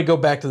he's going to go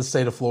back to the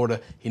state of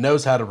Florida. He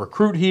knows how to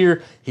recruit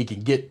here. He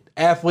can get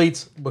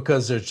athletes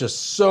because there's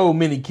just so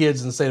many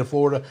kids in the state of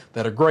Florida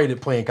that are great at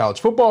playing college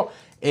football.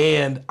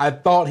 And I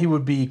thought he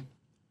would be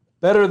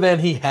better than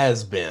he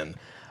has been.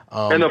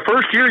 And the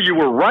first year you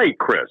were right,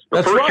 Chris.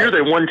 The first year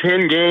they won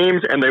 10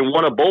 games and they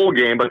won a bowl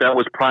game, but that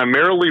was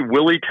primarily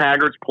Willie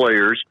Taggart's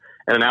players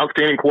and an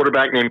outstanding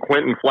quarterback named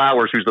Quentin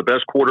Flowers, who's the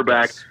best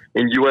quarterback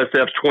in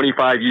USF's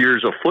 25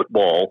 years of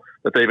football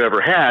that they've ever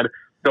had.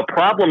 The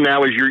problem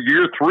now is your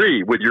year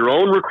 3 with your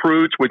own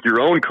recruits, with your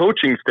own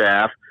coaching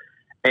staff.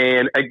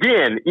 And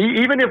again,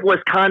 even if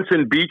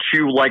Wisconsin beats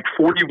you like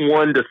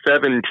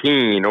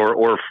 41-17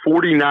 or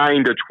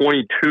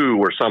 49-22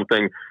 or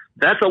something,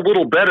 that's a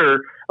little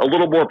better, a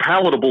little more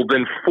palatable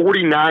than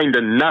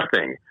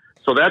 49-0.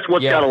 So that's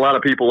what's got a lot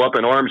of people up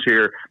in arms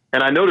here.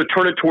 And I know, to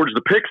turn it towards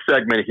the pick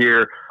segment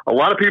here, a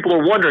lot of people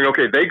are wondering,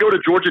 okay, they go to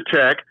Georgia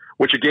Tech,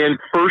 which again,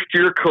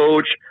 first-year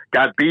coach,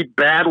 got beat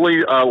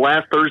badly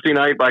last Thursday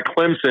night by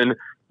Clemson.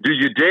 Do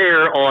you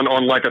dare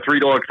on like a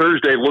 3-Dog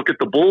Thursday look at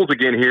the Bulls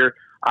again here?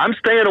 I'm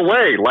staying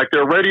away like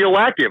they're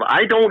radioactive.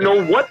 I don't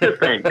know what to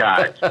think,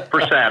 guys,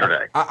 for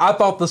Saturday. I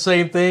thought the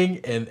same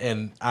thing,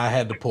 and I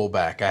had to pull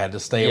back. I had to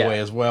stay away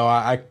as well.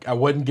 I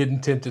wasn't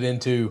getting tempted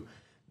into,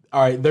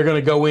 all right, they're going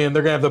to go in.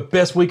 They're going to have the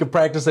best week of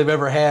practice they've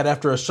ever had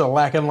after a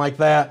shellacking like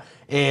that.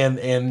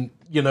 And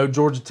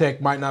Georgia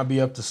Tech might not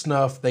be up to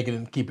snuff. They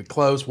can keep it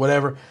close,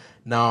 whatever.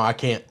 No, I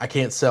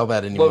can't sell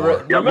that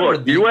anymore. Well,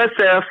 look,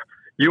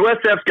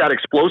 USF's got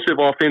explosive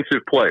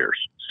offensive players.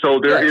 So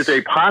there is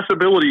a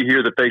possibility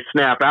here that they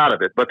snap out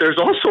of it. But there's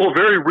also a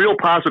very real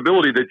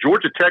possibility that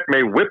Georgia Tech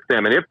may whip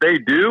them. And if they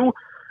do,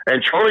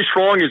 and Charlie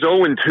Strong is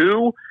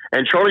 0-2,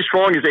 and Charlie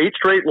Strong is 8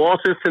 straight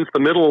losses since the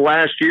middle of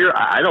last year,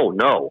 I don't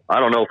know. I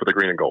don't know for the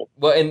green and gold.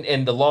 Well,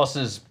 and the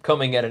losses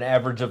coming at an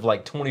average of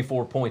like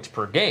 24 points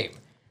per game.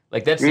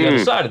 Like, that's the other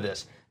side of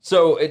this.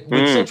 So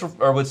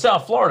with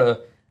South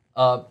Florida,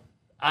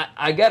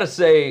 I got to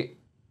say,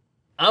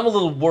 I'm a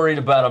little worried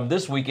about them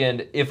this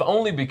weekend, if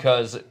only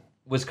because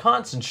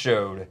Wisconsin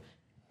showed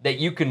that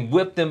you can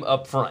whip them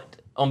up front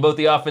on both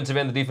the offensive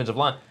and the defensive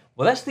line.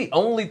 Well, that's the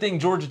only thing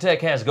Georgia Tech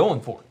has going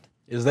for it.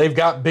 Is they've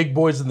got big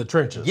boys in the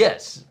trenches.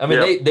 Yes. I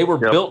mean, they were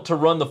built to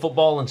run the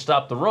football and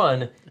stop the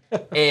run.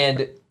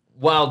 And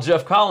while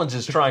Jeff Collins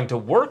is trying to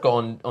work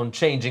on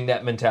changing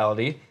that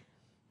mentality,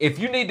 if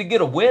you need to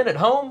get a win at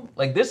home,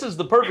 like, this is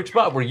the perfect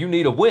spot where you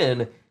need a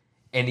win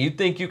and you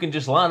think you can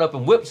just line up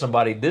and whip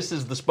somebody. This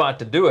is the spot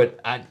to do it.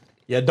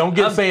 Don't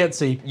get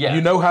fancy. Yeah.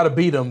 You know how to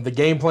beat them. The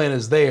game plan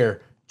is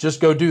there.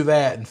 Just go do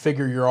that and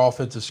figure your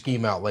offensive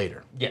scheme out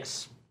later.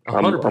 Yes,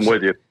 100%. I'm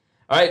with you.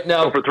 All right,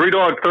 now, so for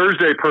 3-Dog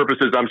Thursday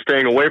purposes, I'm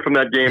staying away from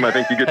that game. I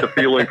think you get the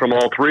feeling from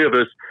all three of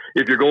us.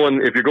 If you're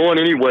going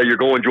anyway, you're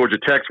going Georgia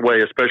Tech's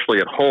way, especially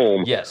at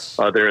home. Yes,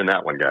 they're in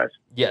that one, guys.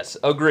 Yes,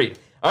 agreed.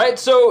 All right,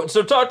 so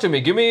talk to me.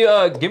 Give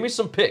me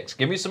some picks.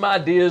 Give me some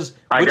ideas.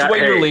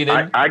 You're leaning?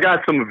 I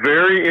got some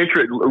very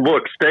interesting.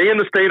 Look, stay in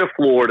the state of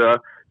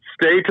Florida.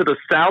 Stay to the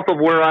south of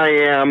where I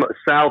am,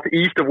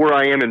 southeast of where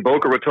I am in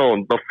Boca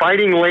Raton. The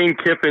Fighting Lane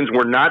Kiffins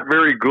were not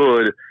very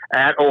good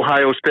at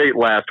Ohio State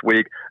last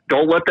week.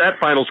 Don't let that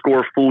final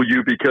score fool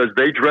you, because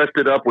they dressed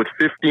it up with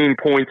 15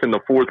 points in the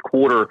fourth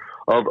quarter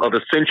of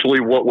essentially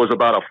what was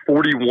about a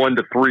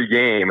 41-3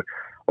 game,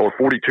 or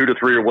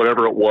 42-3 or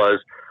whatever it was.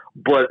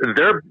 But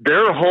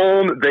they're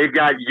home. They've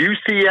got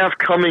UCF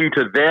coming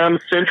to them.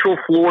 Central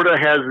Florida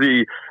has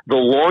the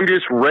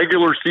longest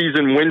regular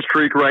season win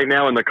streak right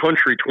now in the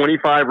country,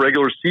 25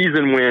 regular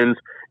season wins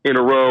in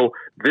a row.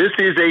 This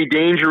is a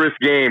dangerous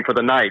game for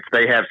the Knights.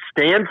 They have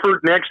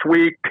Stanford next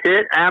week,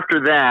 Pitt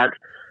after that.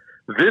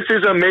 This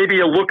is maybe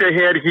a look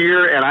ahead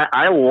here, and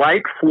I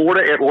like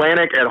Florida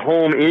Atlantic at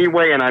home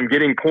anyway, and I'm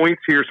getting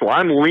points here, so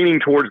I'm leaning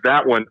towards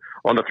that one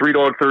on the Three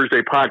Dog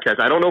Thursday podcast.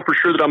 I don't know for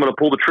sure that I'm going to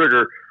pull the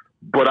trigger,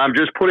 but I'm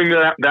just putting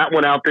that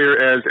one out there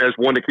as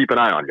one to keep an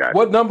eye on, guys.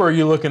 What number are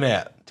you looking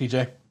at,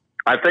 TJ?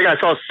 I think I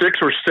saw 6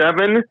 or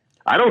 7.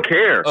 I don't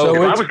care. So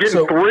if I was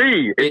getting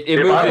 3,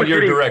 It moved in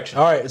your direction.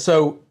 All right,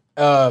 so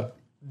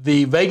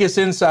the Vegas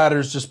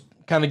Insiders just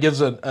kind of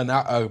gives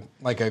a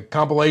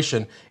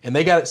compilation, and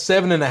they got it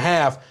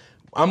 7.5.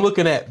 I'm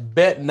looking at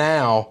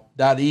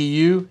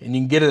betnow.eu, and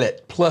you can get it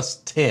at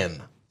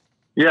 +10.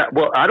 Yeah,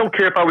 well, I don't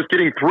care if I was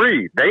getting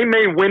 3. They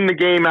may win the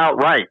game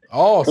outright.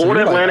 Oh, so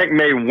Florida Atlantic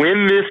may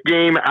win this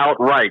game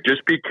outright.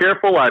 Just be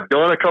careful. I've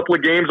done a couple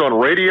of games on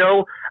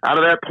radio out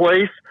of that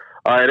place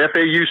at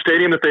FAU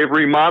Stadium that they've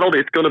remodeled.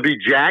 It's going to be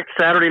jacked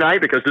Saturday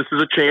night because this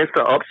is a chance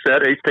to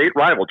upset a state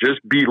rival. Just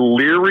be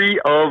leery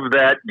of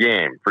that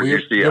game for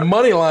UCF. Your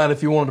money line,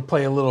 if you wanted to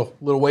play a little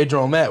wager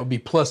on that, would be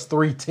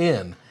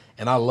 +310.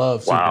 And I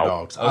love Super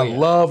Dogs. I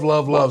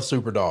love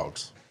Super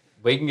Dogs.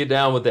 We can get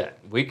down with that.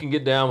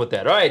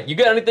 All right, you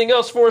got anything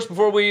else for us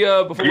before we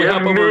hop over to the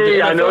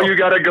NFL? I know you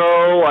got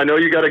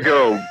to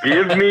go.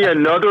 Give me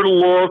another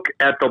look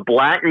at the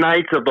Black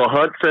Knights of the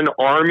Hudson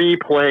Army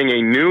playing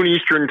a noon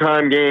Eastern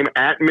time game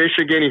at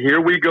Michigan. Here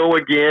we go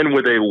again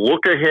with a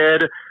look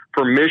ahead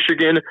for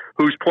Michigan,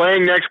 who's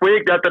playing next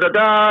week.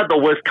 The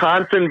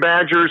Wisconsin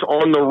Badgers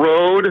on the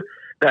road.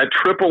 That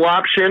triple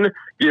option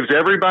gives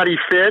everybody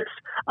fits.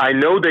 I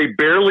know they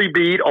barely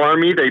beat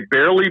Army. They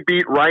barely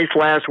beat Rice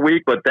last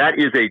week, but that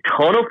is a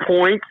ton of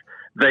points.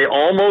 They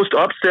almost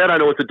upset. I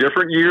know it's a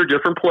different year,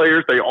 different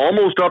players. They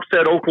almost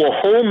upset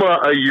Oklahoma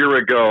a year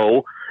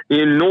ago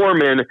in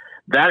Norman.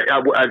 That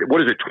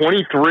what is it,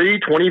 23,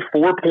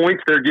 24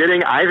 points they're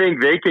getting? I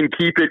think they can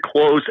keep it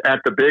close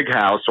at the Big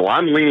House, so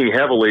I'm leaning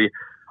heavily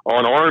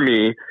on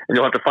Army, and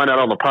you'll have to find out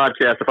on the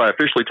podcast if I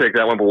officially take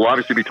that one, but we'll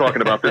obviously be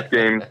talking about this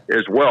game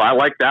as well. I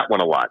like that one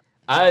a lot.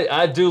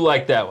 I do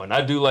like that one.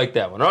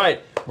 All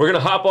right, we're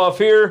going to hop off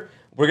here.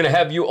 We're going to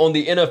have you on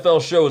the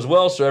NFL show as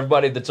well, so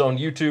everybody that's on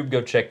YouTube,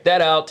 go check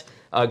that out.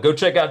 Go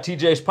check out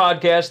TJ's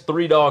podcast,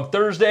 Three Dog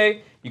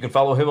Thursday. You can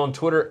follow him on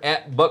Twitter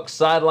at Buck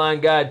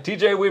Sideline Guide.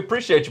 TJ, we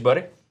appreciate you,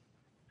 buddy.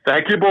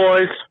 Thank you,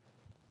 boys.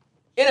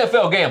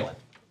 NFL gambling.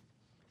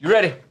 You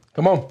ready?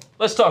 Come on.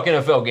 Let's talk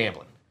NFL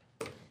gambling.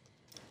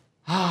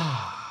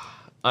 I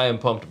am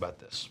pumped about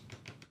this.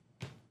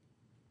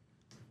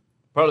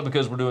 Probably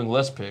because we're doing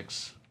less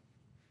picks.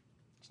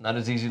 It's not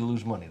as easy to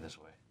lose money this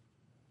way.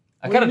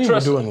 I kind of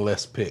trust doing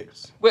less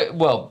picks.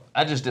 Well,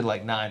 I just did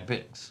like 9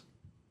 picks.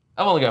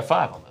 I've only got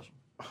 5 on this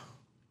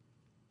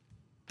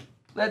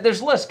one.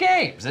 There's less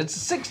games. It's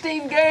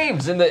 16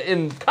 games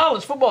in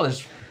college football.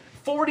 There's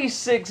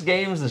 46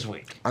 games this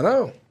week. I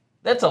know.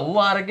 That's a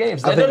lot of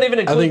games. That doesn't even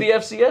include the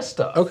FCS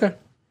stuff. Okay.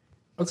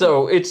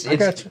 So it's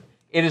got you.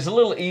 It is a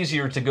little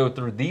easier to go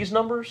through these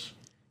numbers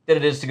than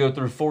it is to go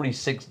through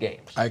 46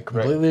 games. I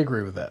completely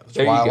agree with that. That's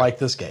There why you I go. like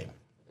this game.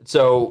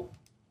 So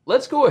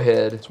let's go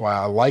ahead. That's why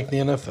I like the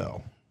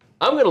NFL.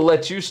 I'm going to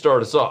let you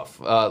start us off.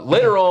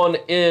 Later on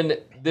in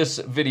this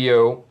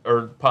video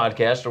or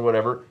podcast or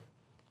whatever,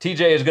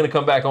 TJ is going to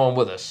come back on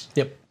with us.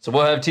 Yep. So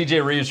we'll have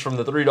TJ Reeves from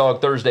the Three Dog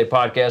Thursday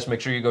podcast.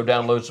 Make sure you go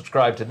download,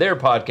 subscribe to their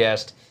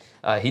podcast.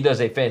 He does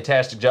a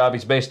fantastic job.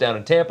 He's based down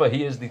in Tampa.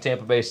 He is the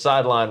Tampa Bay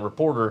sideline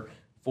reporter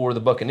for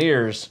the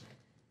Buccaneers.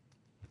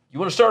 You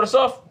want to start us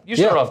off? You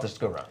start off this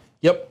go-round.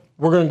 Yep.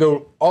 We're going to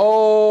go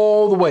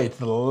all the way to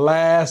the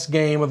last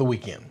game of the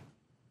weekend.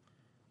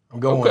 I'm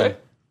going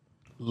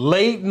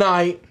late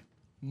night,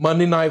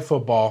 Monday Night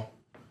Football.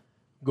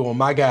 I'm going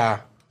my guy,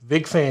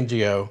 Vic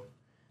Fangio,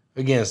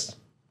 against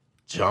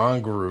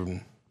John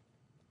Gruden.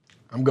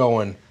 I'm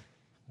going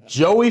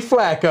Joey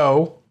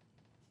Flacco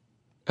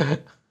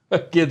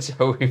against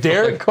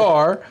Derek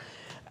Carr.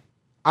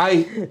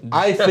 I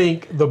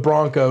think the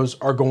Broncos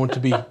are going to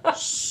be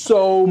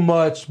so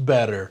much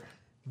better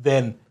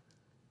than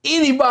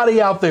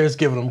anybody out there is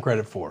giving them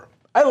credit for.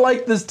 I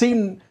like this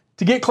team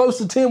to get close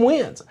to 10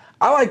 wins.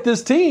 I like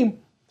this team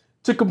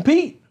to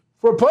compete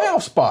for a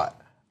playoff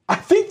spot. I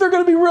think they're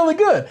going to be really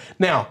good.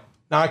 Now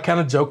I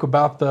kind of joke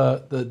about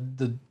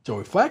the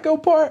Joey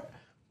Flacco part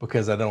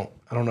because I don't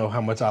know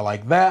how much I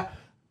like that.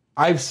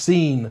 I've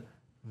seen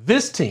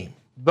this team,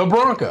 the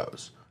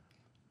Broncos,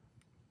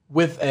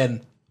 with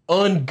an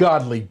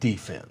ungodly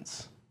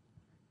defense,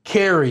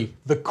 carry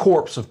the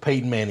corpse of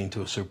Peyton Manning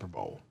to a Super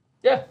Bowl.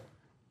 Yeah.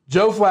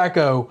 Joe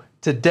Flacco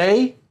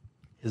today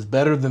is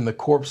better than the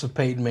corpse of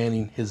Peyton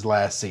Manning his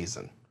last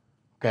season.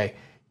 Okay?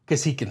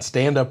 because he can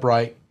stand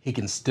upright. He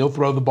can still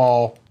throw the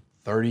ball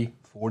 30,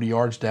 40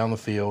 yards down the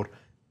field.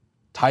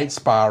 Tight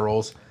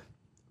spirals.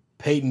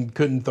 Peyton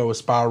couldn't throw a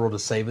spiral to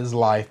save his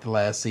life the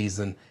last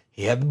season.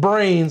 He had the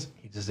brains.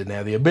 He just didn't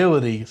have the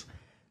abilities.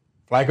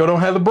 Flacco don't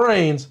have the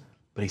brains,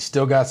 but he's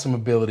still got some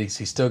abilities.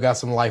 He's still got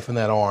some life in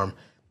that arm.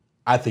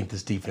 I think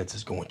this defense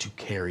is going to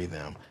carry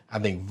them. I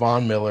think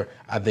Von Miller,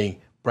 I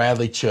think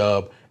Bradley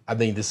Chubb, I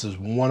think this is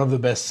one of the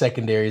best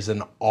secondaries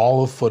in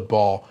all of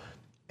football.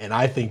 And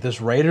I think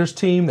this Raiders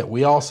team that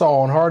we all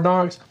saw on Hard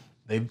Knocks,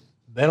 they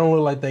don't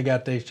look like they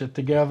got their shit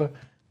together.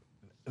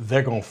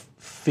 They're going to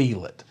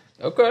feel it.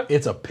 Okay.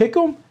 It's a pick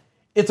 'em.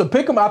 It's a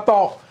pick 'em. I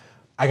thought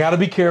I got to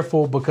be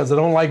careful because I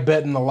don't like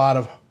betting a lot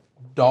of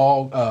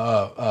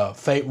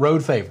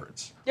road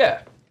favorites.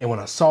 Yeah. And when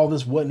I saw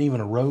this wasn't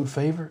even a road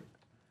favorite,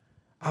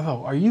 I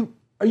thought, are you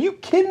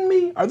kidding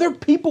me? Are there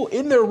people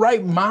in their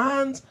right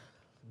minds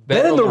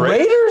betting the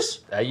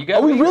Raiders? You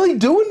got Are we really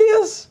doing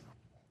this?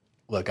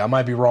 Look, I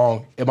might be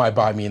wrong. It might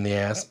bite me in the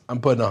ass.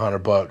 I'm putting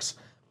 $100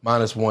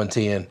 minus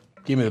 110.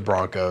 Give me the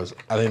Broncos.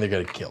 I think they're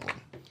going to kill them.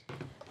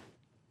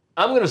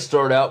 I'm going to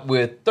start out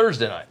with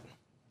Thursday night.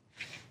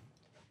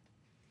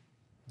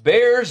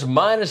 Bears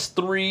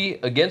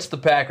 -3 against the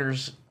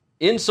Packers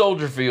in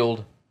Soldier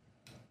Field.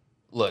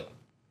 Look,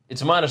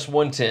 it's minus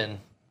 110.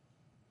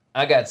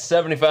 I got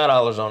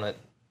 $75 on it.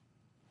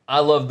 I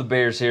love the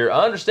Bears here.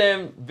 I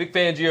understand Vic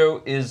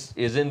Fangio is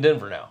in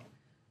Denver now,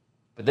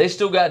 but they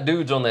still got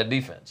dudes on that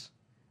defense.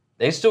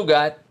 They still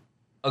got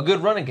a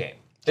good running game.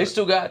 They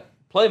still got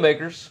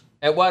playmakers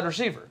at wide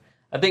receiver.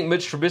 I think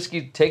Mitch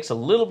Trubisky takes a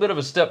little bit of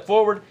a step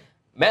forward.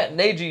 Matt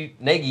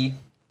Nagy,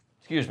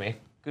 excuse me,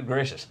 good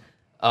gracious,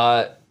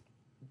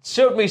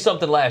 showed me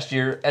something last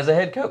year as a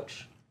head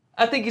coach.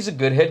 I think he's a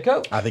good head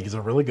coach. I think he's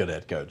a really good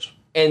head coach.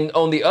 And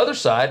on the other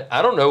side,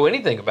 I don't know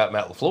anything about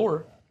Matt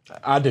LaFleur.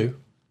 I do.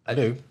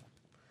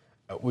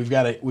 We've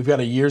got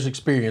a year's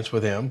experience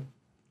with him,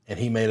 and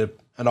he made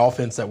an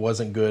offense that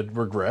wasn't good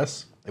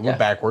regress. They went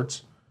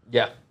backwards.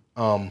 Yeah.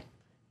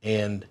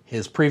 And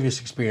his previous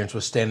experience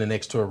was standing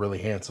next to a really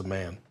handsome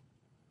man.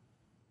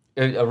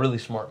 A really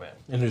smart man.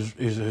 And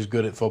who's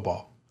good at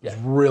football. Yeah.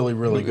 He's really,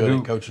 really good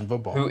at coaching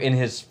football. Who, in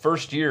his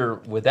first year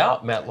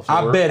without Matt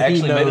LaFleur, I bet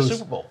actually he knows made a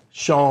Super Bowl.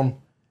 Sean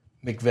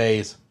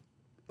McVay's,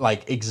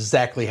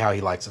 exactly how he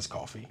likes his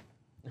coffee.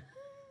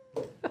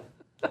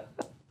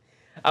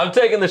 I'm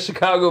taking the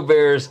Chicago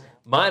Bears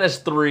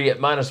 -3 at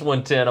minus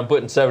 110. I'm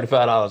putting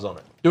 $75 on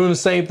it. Doing the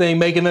same thing,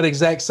 making that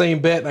exact same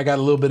bet, and I got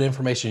a little bit of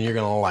information you're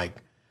going to like.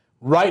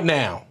 Right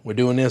now, we're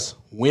doing this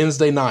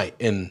Wednesday night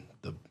in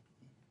the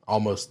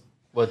almost...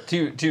 Well,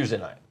 Tuesday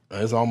night.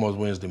 It's almost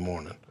Wednesday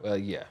morning. Well,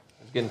 yeah.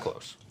 It's getting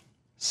close.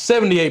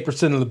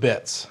 78% of the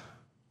bets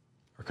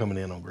are coming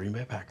in on Green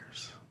Bay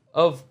Packers.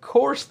 Of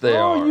course they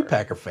are. Oh, you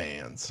Packer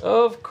fans.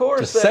 Of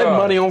course Just they set are.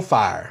 money on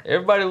fire.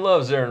 Everybody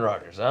loves Aaron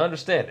Rodgers. I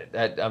understand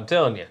it. I'm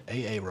telling you.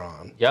 Hey,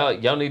 Ron.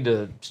 Y'all need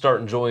to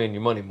start enjoying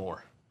your money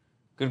more.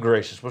 Good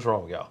gracious. What's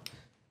wrong with y'all?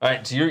 All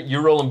right, so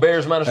you're rolling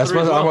Bears -3 That's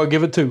what as well? I'm going to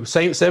give it to.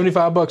 Same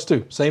 $75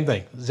 too. Same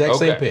thing. Exact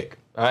same pick.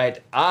 All right,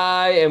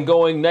 I am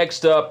going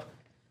next up.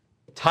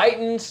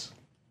 Titans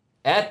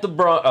at the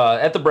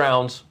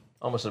Browns.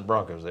 Almost said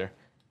Broncos there.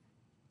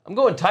 I'm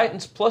going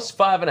Titans plus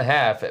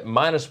 5.5 at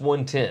minus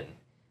 110.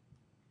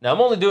 Now, I'm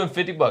only doing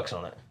 $50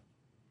 on it.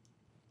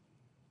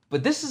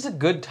 But this is a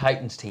good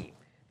Titans team.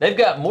 They've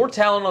got more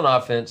talent on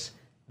offense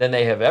than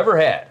they have ever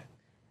had.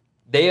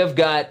 They have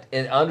got,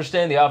 and I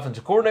understand the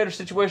offensive coordinator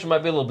situation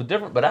might be a little bit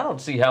different, but I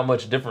don't see how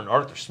much different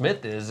Arthur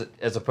Smith is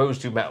as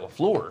opposed to Matt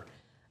LaFleur.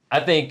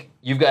 I think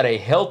you've got a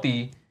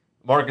healthy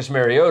Marcus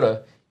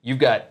Mariota. You've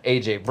got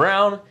A.J.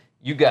 Brown.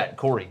 You got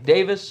Corey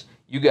Davis.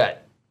 You got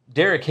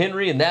Derrick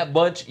Henry and that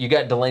bunch. You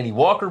got Delaney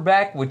Walker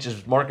back, which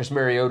is Marcus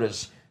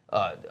Mariota's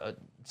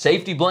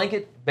safety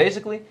blanket,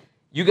 basically.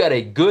 You got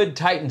a good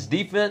Titans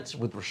defense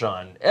with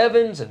Rashaan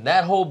Evans and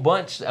that whole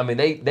bunch. I mean,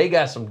 they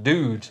got some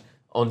dudes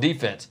on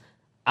defense.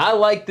 I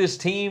like this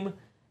team.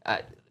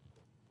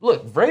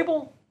 Look,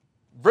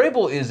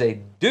 Vrabel is a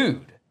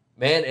dude,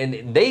 man,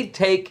 and they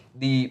take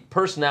the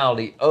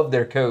personality of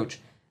their coach.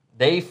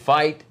 They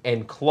fight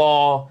and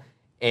claw,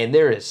 and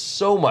there is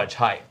so much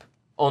hype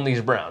on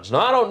these Browns. Now,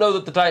 I don't know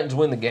that the Titans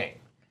win the game,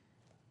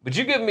 but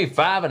you give me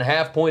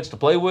 5.5 points to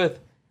play with,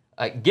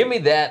 give me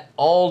that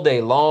all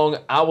day long.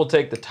 I will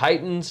take the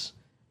Titans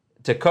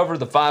to cover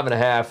the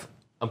 5.5.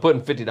 I'm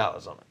putting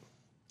 $50 on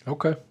it.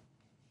 Okay.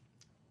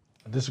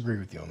 I disagree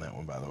with you on that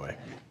one, by the way.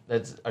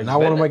 Are you Not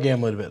one of my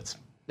betting gambling bets,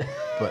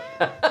 but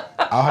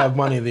I'll have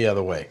money the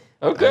other way.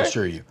 Okay. I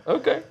assure you.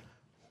 Okay.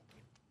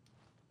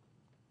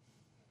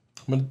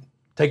 I'm going to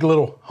take a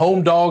little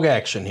home dog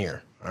action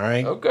here, all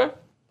right? Okay.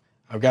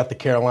 I've got the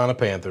Carolina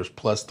Panthers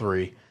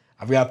 +3.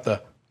 I've got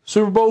the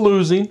Super Bowl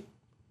losing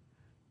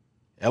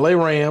LA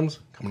Rams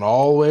coming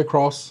all the way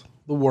across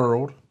the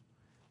world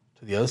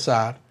to the other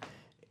side.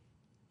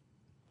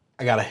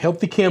 I got a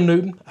healthy Cam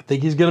Newton. I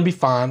think he's going to be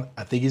fine.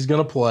 I think he's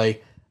going to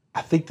play.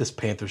 I think this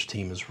Panthers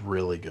team is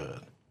really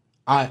good.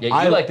 You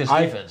like this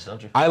defense,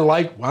 don't you? I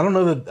like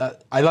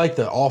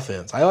the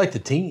offense. I like the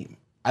team.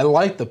 I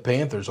like the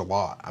Panthers a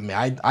lot. I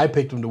mean, I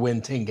picked them to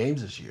win 10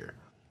 games this year.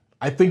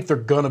 I think they're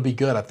going to be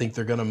good. I think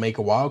they're going to make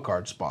a wild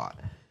card spot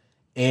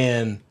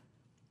and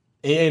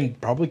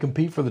probably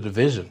compete for the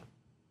division.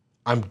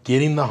 I'm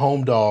getting the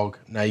home dog.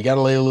 Now, you got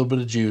to lay a little bit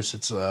of juice.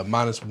 It's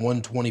minus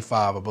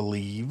 125, I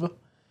believe.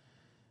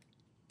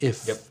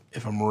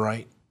 If I'm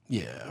right.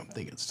 Yeah, I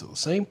think it's still the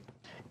same.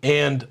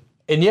 And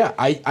yeah,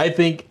 I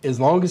think as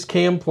long as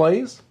Cam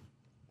plays,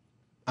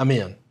 I'm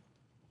in.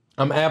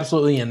 I'm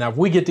absolutely in. Now, if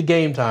we get to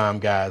game time,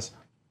 guys,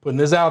 putting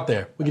this out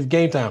there, we get to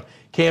game time.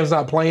 Cam's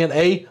not playing,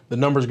 the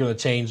number's going to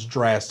change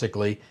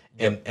drastically,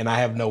 and I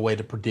have no way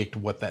to predict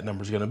what that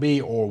number's going to be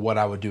or what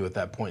I would do at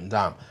that point in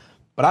time.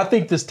 But I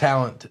think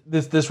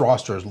this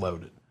roster is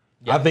loaded.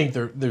 Yep. I think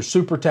they're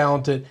super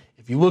talented.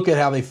 If you look at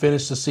how they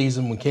finished the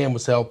season when Cam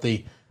was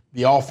healthy,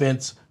 the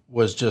offense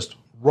was just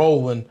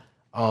rolling.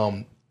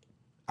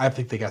 I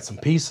think they got some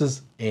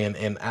pieces,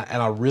 and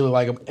I really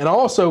like them. And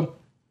also,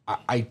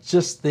 I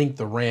just think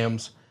the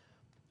Rams,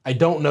 I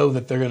don't know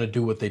that they're going to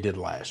do what they did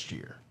last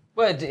year.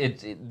 But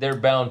they're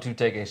bound to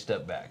take a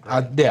step back.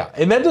 Right? Yeah,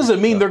 and that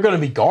doesn't mean they're going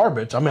to be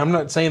garbage. I mean, I'm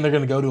not saying they're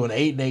going to go to an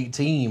 8-8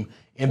 team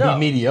and be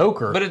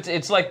mediocre. But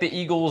it's like the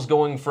Eagles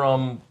going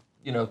from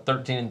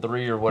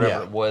 13-3 or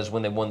whatever it was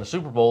when they won the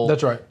Super Bowl.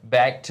 That's right.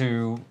 Back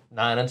to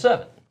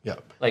 9-7. Yeah.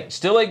 Like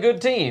still a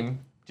good team,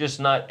 just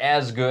not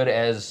as good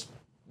as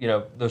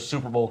those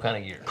Super Bowl kind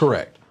of years.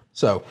 Correct.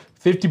 So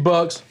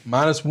 $50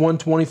 minus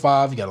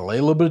 125. You got to lay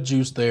a little bit of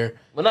juice there.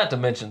 Well, not to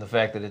mention the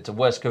fact that it's a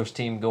West Coast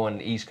team going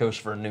to East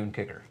Coast for a noon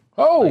kicker.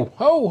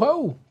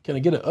 Ho. Can I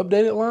get an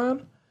updated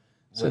line?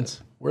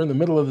 Since we're in the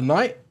middle of the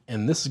night,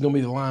 and this is going to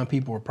be the line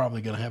people are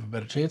probably going to have a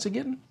better chance of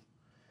getting.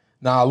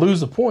 Now, I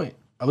lose a point.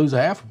 I lose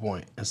a half a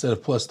point. Instead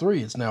of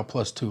 +3, it's now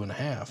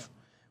 +2.5,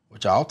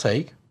 which I'll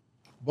take,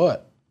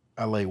 but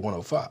I lay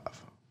 105.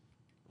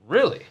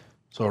 Really?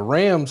 So a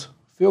Rams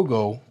field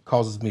goal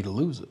causes me to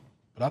lose it,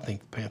 but I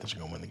think the Panthers are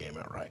going to win the game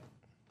outright.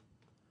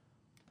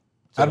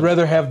 So I'd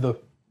rather have the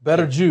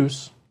better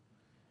juice.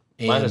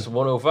 Minus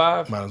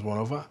 105? Minus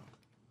 105.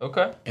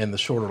 Okay. And the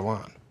shorter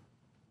line.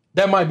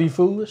 That might be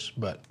foolish,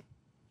 but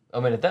I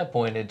mean, at that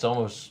point, it's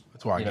almost.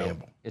 That's why I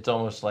gamble. It's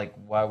almost like,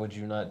 why would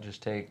you not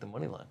just take the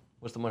money line?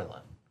 What's the money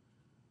line?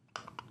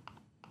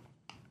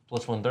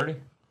 Plus 130?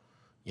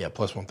 Yeah,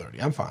 plus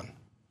 130. I'm fine.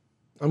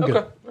 I'm okay.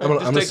 good. I'm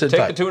going to sit take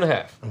tight. the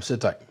 2.5. I'm sit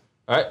tight.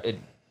 All right.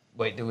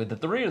 Wait, with the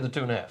 3 or the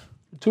 2.5?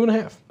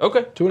 2.5.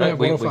 Okay. 2.5.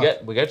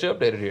 Right, we got you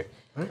updated here.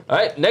 All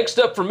right. Next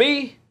up for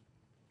me,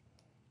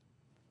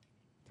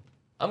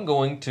 I'm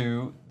going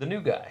to the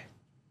new guy.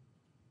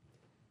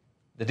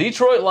 The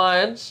Detroit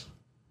Lions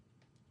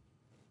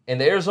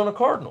and the Arizona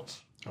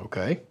Cardinals.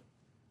 Okay.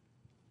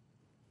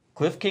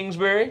 Cliff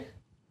Kingsbury,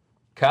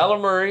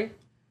 Kyler Murray,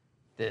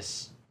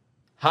 this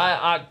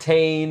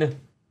high-octane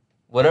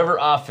whatever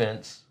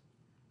offense.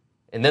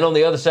 And then on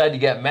the other side, you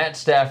got Matt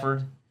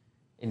Stafford,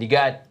 and you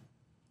got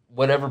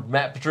whatever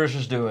Matt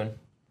Patricia's doing.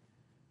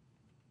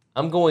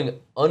 I'm going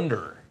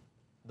under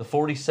the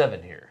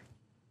 47 here.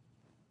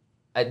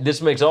 This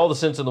makes all the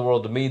sense in the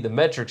world to me. The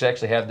metrics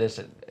actually have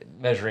this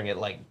measuring at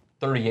like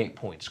 38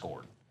 points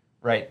scored,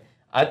 right?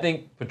 I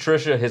think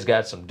Patricia has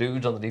got some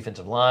dudes on the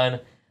defensive line.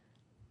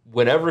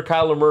 Whenever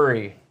Kyler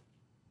Murray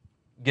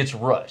gets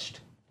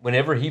rushed,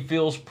 whenever he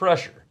feels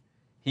pressure,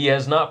 he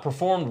has not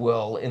performed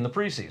well in the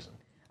preseason.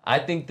 I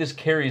think this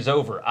carries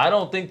over. I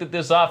don't think that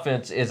this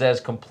offense is as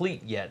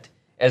complete yet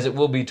as it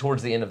will be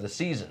towards the end of the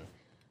season.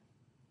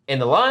 And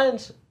the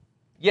Lions,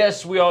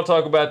 yes, we all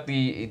talk about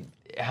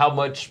how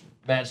much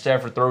Matt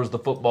Stafford throws the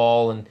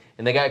football, and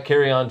they got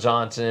Kerryon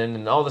Johnson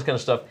and all this kind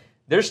of stuff.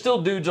 There's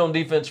still dudes on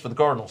defense for the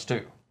Cardinals,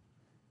 too.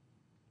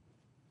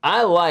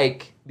 I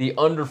like the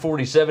under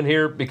 47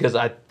 here because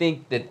I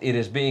think that it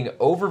is being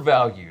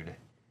overvalued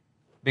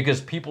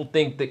because people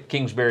think that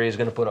Kingsbury is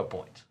going to put up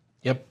points.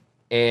 Yep.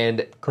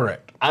 And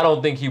correct. I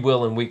don't think he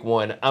will in week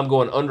 1. I'm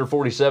going under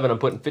 47. I'm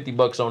putting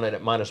 $50 on it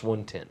at minus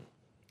 110.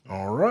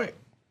 All right.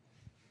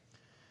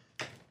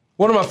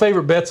 One of my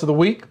favorite bets of the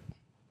week,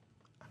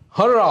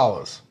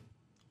 $100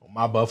 on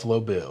my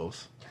Buffalo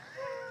Bills.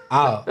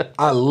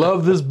 I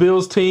love this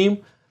Bills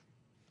team.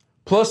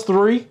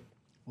 +3,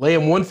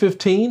 laying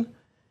 115.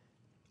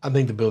 I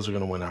think the Bills are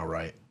going to win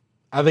outright.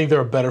 I think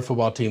they're a better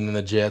football team than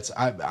the Jets.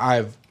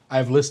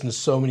 I've listened to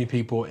so many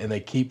people, and they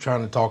keep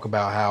trying to talk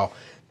about how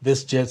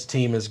this Jets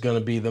team is going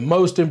to be the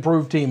most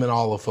improved team in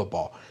all of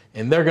football.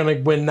 And they're going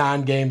to win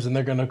 9 games, and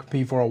they're going to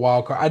compete for a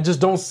wild card. I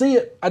just don't see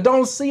it. I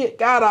don't see it.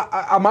 God,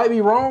 I might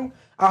be wrong.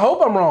 I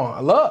hope I'm wrong.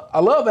 I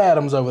love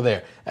Adams over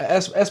there.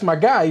 That's my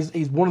guy.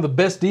 He's one of the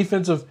best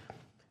defensive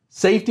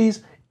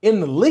safeties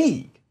in the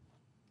league.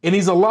 And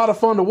he's a lot of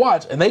fun to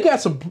watch. And they got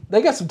some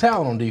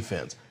talent on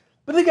defense.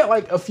 But they got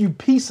like a few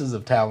pieces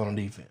of talent on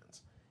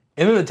defense.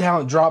 And then the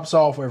talent drops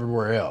off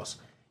everywhere else.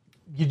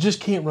 You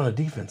just can't run a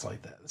defense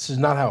like that. This is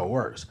not how it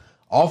works.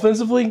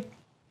 Offensively,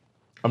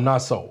 I'm not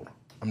sold.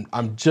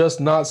 I'm just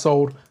not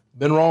sold.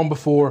 Been wrong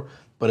before,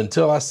 but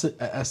until I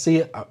see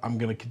it, I'm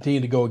going to continue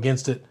to go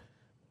against it.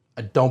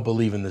 I don't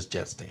believe in this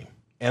Jets team.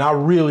 And I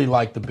really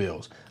like the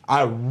Bills.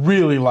 I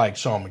really like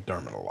Sean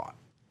McDermott a lot.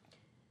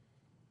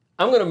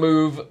 I'm going to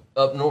move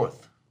up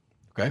north.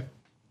 Okay.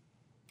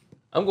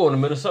 I'm going to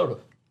Minnesota.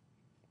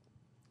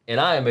 And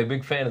I am a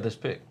big fan of this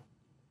pick.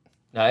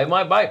 Now, it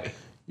might bite me.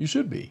 You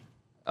should be.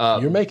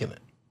 You're making it.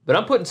 But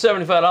I'm putting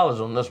 $75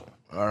 on this one.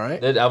 All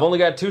right. I've only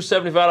got two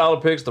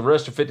 $75 picks. The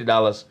rest are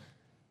 $50.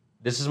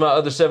 This is my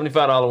other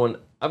 $75 one.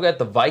 I've got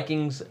the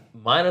Vikings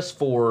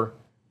 -4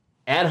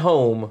 at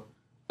home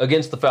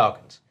against the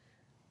Falcons.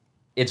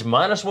 It's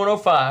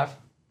 -105,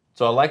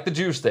 so I like the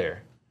juice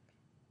there.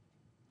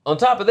 On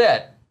top of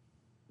that,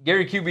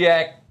 Gary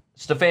Kubiak,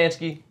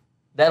 Stefanski,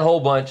 that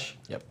whole bunch.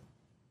 Yep.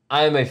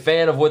 I am a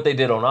fan of what they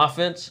did on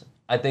offense.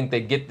 I think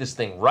they get this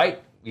thing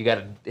right. You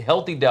got a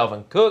healthy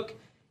Dalvin Cook.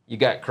 You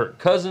got Kirk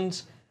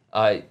Cousins.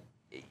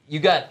 You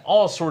got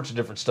all sorts of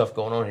different stuff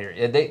going on here.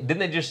 Didn't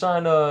they just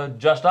sign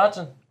Josh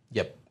Dotson?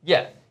 Yep.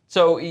 Yeah.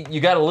 So you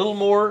got a little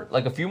more,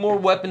 like a few more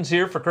weapons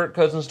here for Kirk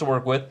Cousins to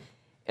work with.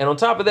 And on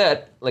top of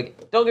that,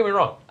 like, don't get me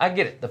wrong, I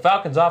get it. The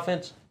Falcons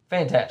offense,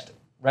 fantastic,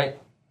 right?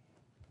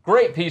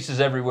 Great pieces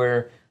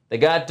everywhere. They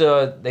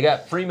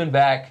got Freeman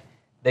back.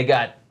 They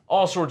got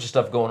all sorts of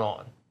stuff going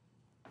on.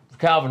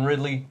 Calvin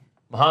Ridley,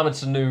 Mohamed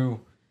Sanu,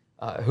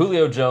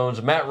 Julio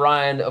Jones, Matt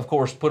Ryan, of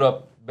course, put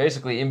up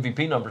basically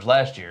MVP numbers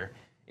last year,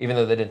 even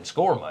though they didn't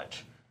score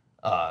much.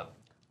 A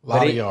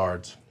lot of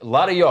yards. A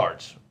lot of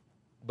yards.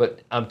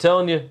 But I'm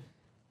telling you,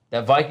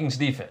 that Vikings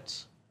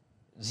defense,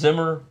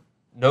 Zimmer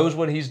knows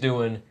what he's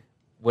doing.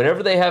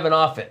 Whenever they have an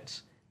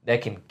offense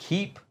that can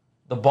keep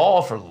the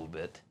ball for a little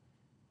bit,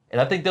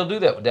 and I think they'll do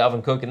that with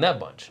Dalvin Cook and that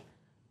bunch.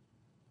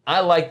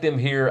 I like them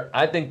here.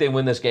 I think they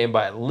win this game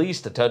by at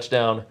least a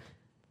touchdown.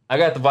 I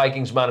got the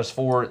Vikings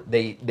 -4.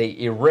 They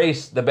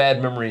erase the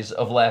bad memories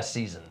of last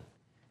season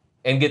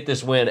and get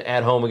this win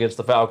at home against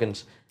the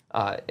Falcons.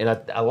 And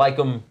I like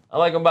them. I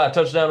like them by a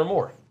touchdown or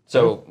more.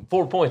 So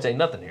 4 points ain't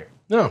nothing here.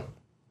 No.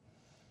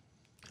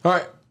 All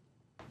right.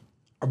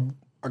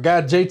 Our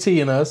guy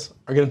JT and us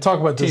are going to talk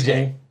about this TJ.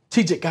 game.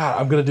 TJ, God,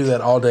 I'm going to do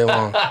that all day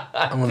long.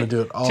 I'm going to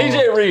do it all.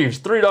 TJ Reeves,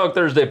 3 Dog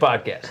Thursday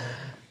podcast.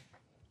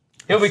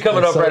 He'll be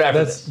coming up right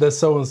after this. That's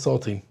so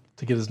insulting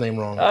to get his name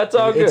wrong. That's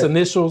all good. It's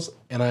initials,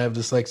 and I have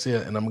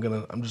dyslexia, and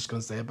I'm just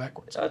going to say it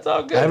backwards. That's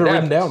all good. I have it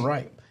written Happens. down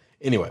right.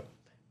 Anyway,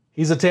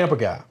 he's a Tampa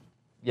guy.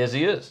 Yes,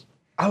 he is.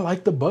 I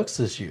like the Bucks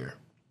this year.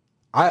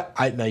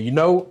 I now you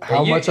know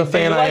how You- much a do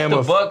fan you I like am the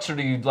of. Bucks, or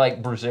do you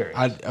like Bruce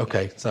Arians?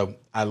 Okay, so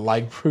I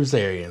like Bruce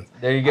Arians.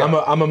 There you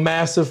go. I'm a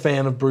massive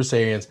fan of Bruce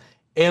Arians,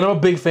 and I'm a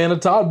big fan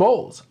of Todd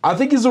Bowles. I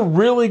think he's a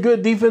really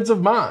good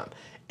defensive mind,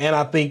 and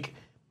I think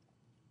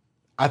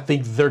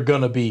they're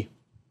gonna be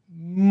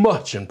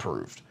much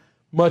improved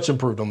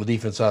on the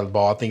defense side of the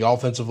ball. I think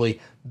offensively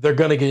they're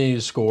gonna continue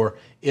to score.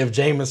 If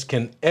Jameis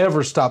can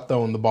ever stop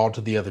throwing the ball to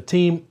the other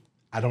team,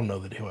 I don't know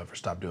that he'll ever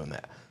stop doing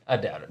that. I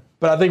doubt it.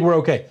 But I think we're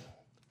okay.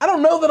 I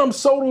don't know that I'm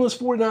sold on this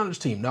 49ers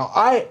team. Now,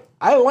 I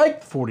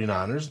like the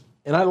 49ers,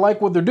 and I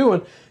like what they're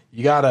doing.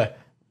 You got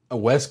a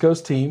West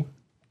Coast team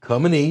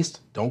coming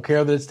east. Don't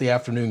care that it's the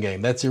afternoon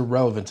game. That's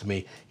irrelevant to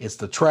me. It's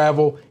the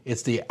travel.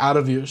 It's the out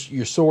of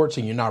your sorts,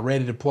 and you're not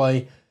ready to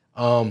play.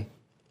 Now,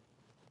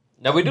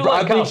 we do But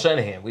like I Kyle think-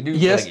 Shanahan. We do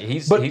Yes, think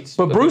he's but a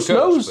good Bruce coach,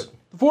 knows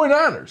the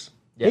 49ers.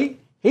 Yeah.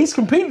 He's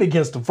competed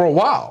against them for a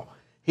while.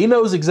 He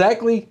knows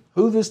exactly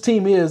who this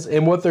team is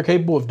and what they're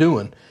capable of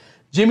doing.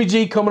 Jimmy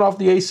G coming off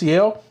the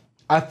ACL,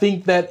 I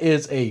think that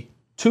is a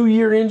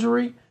 2-year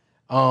injury.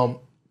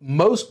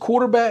 Most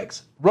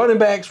quarterbacks, running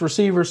backs,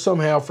 receivers,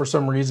 somehow, for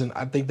some reason,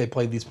 I think they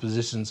play these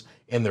positions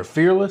and they're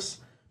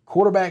fearless.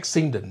 Quarterbacks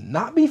seem to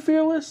not be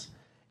fearless.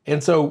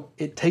 And so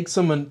it takes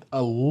them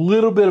a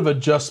little bit of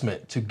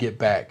adjustment to get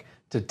back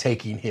to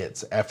taking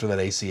hits after that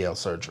ACL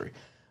surgery.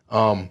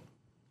 I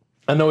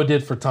know it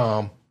did for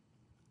Tom.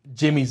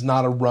 Jimmy's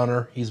not a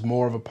runner. He's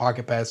more of a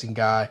pocket passing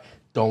guy.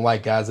 Don't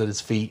like guys at his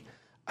feet.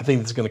 I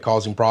think it's going to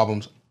cause him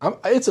problems.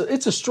 It's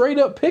a straight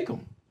up pick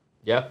 'em.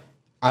 Yeah.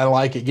 I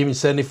like it. Give me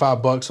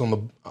 $75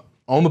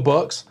 on the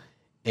Bucks,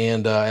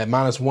 and at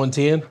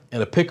 -110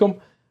 and a pick 'em.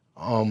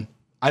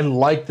 I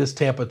like this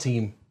Tampa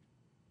team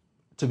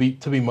to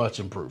be much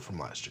improved from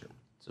last year.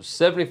 So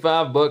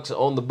 $75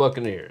 on the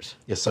Buccaneers.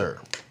 Yes, sir.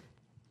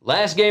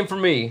 Last game for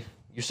me.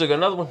 You still got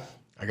another one?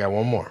 I got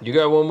one more. You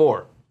got one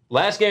more.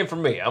 Last game for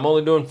me. I'm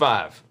only doing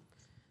 5.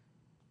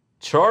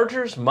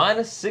 Chargers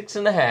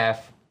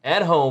 -6.5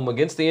 at home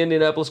against the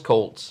Indianapolis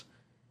Colts.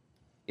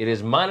 It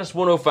is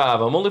 -105.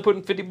 I'm only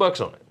putting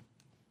 $50 on it.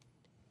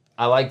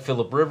 I like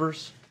Phillip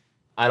Rivers.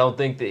 I don't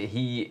think that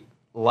he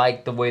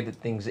liked the way that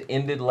things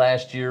ended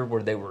last year,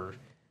 where they were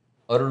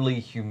utterly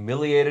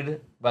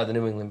humiliated by the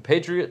New England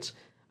Patriots.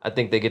 I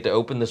think they get to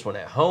open this one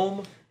at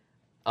home.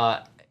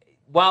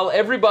 While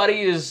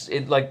everybody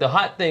like the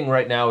hot thing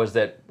right now is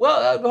that,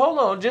 hold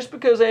on, just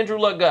because Andrew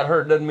Luck got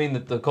hurt doesn't mean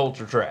that the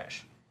Colts are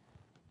trash.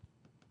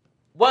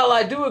 While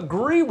I do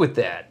agree with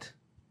that,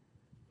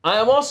 I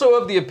am also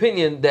of the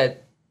opinion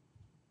that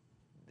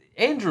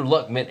Andrew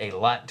Luck meant a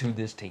lot to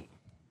this team.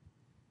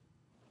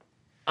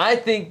 I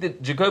think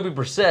that Jacoby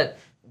Brissett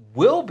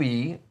will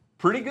be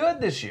pretty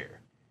good this year.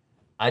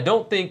 I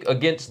don't think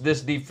against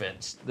this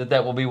defense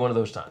that will be one of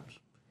those times.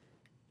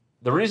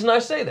 The reason I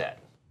say that,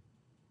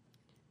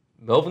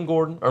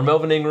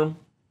 Melvin Ingram,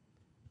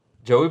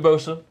 Joey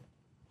Bosa,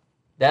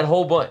 that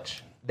whole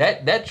bunch.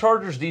 That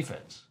Chargers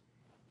defense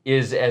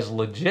is as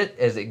legit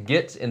as it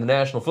gets in the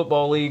National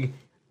Football League.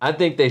 I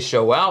think they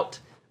show out.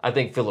 I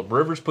think Phillip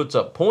Rivers puts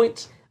up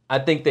points. I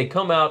think they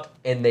come out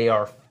and they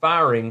are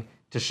firing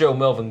to show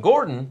Melvin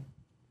Gordon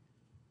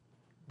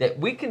that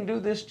we can do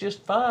this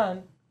just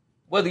fine,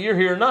 whether you're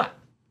here or not.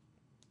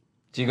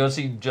 So you're going to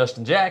see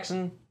Justin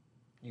Jackson.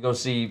 You're going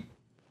to see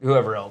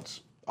whoever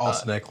else.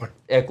 Austin Eckler.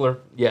 Eckler,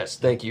 yes,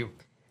 thank you.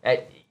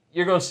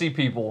 You're going to see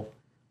people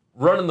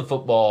running the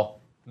football,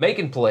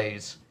 making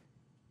plays,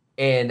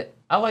 and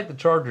I like the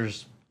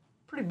Chargers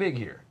pretty big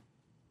here.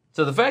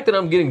 So the fact that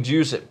I'm getting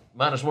juice at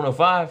minus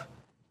 105,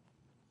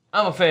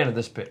 I'm a fan of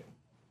this pick.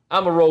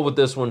 I'm going to roll with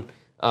this one.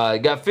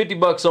 Got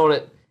 $50 on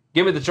it.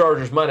 Give me the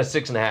Chargers minus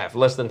 6.5,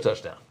 less than a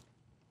touchdown.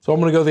 So I'm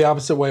going to go the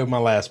opposite way with my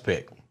last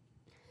pick.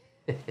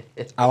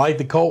 I like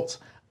the Colts.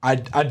 I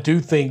do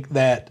think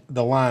that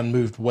the line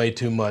moved way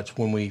too much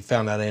when we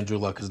found out Andrew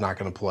Luck is not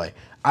going to play.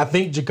 I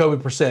think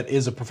Jacoby Brissett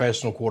is a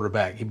professional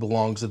quarterback. He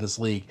belongs in this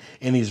league,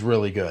 and he's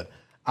really good.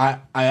 I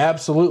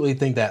absolutely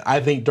think that. I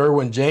think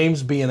Derwin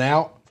James being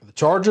out for the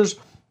Chargers,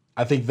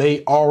 I think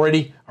they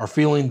already are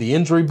feeling the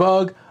injury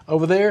bug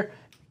over there,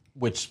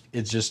 which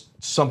is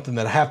just something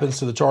that happens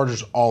to the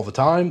Chargers all the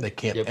time. They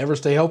can't ever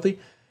stay healthy.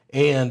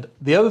 And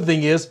the other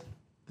thing is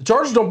the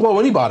Chargers don't blow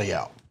anybody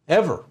out,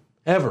 ever.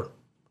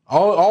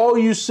 All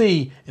you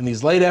see in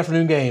these late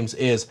afternoon games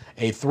is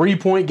a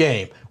 3-point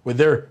game where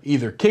they're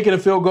either kicking a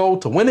field goal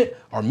to win it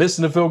or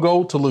missing a field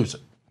goal to lose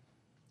it.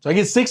 So I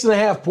get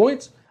 6.5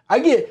 points.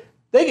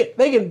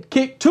 They can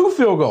kick 2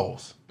 field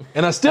goals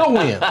and I still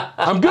win.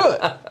 I'm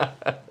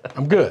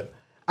good.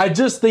 I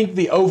just think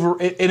the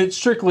over, and it's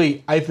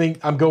strictly, I think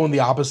I'm going the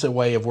opposite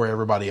way of where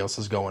everybody else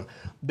is going.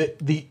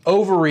 The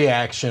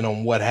overreaction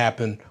on what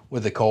happened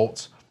with the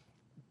Colts.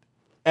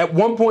 At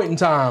one point in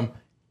time,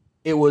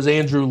 it was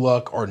Andrew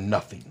Luck or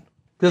nothing.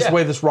 This is the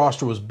way this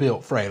roster was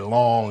built for a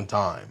long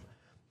time.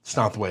 It's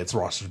not the way this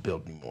roster's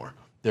built anymore.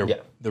 They're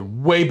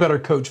way better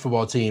coached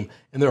football team,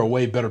 and they're a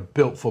way better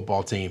built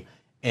football team.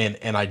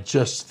 And I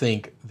just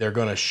think they're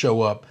going to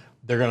show up.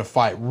 They're going to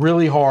fight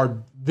really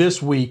hard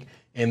this week,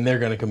 and they're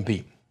going to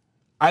compete.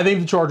 I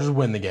think the Chargers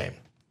win the game.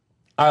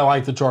 I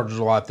like the Chargers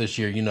a lot this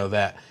year. You know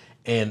that.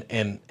 And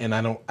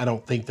I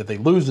don't think that they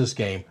lose this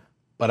game.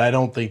 But I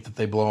don't think that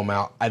they blow them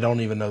out. I don't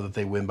even know that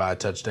they win by a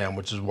touchdown,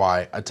 which is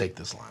why I take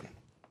this line.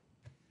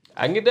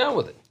 I can get down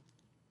with it.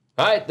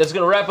 All right, that's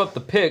going to wrap up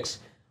the picks.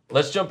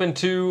 Let's jump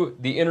into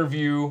the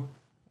interview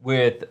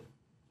with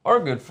our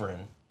good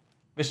friend,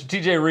 Mr.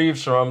 TJ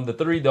Reeves from the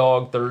Three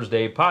Dog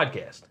Thursday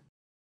podcast.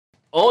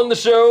 On the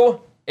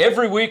show,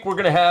 every week we're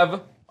going to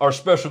have our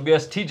special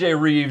guest, TJ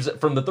Reeves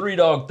from the Three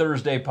Dog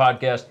Thursday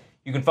podcast.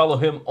 You can follow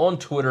him on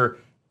Twitter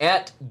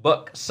at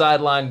Buck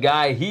Sideline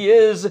Guy. He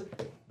is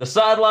the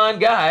sideline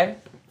guy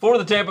for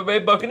the Tampa Bay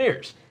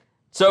Buccaneers.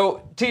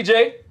 So,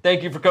 TJ,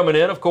 thank you for coming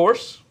in, of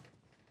course.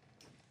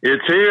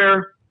 It's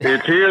here.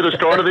 It's here. The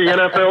start of the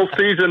NFL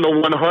season, the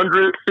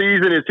 100th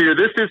season is here.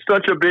 This is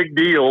such a big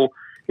deal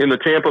in the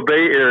Tampa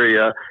Bay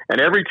area,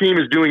 and every team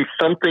is doing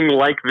something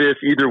like this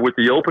either with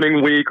the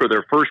opening week or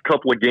their first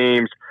couple of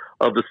games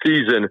of the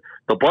season.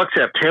 The Bucs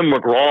have Tim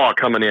McGraw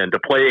coming in to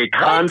play a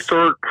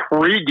concert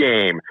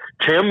pregame.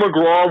 Tim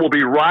McGraw will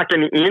be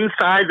rocking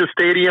inside the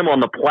stadium on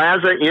the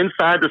plaza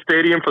inside the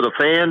stadium for the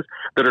fans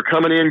that are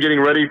coming in getting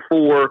ready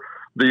for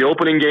the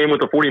opening game with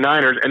the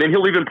 49ers. And then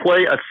he'll even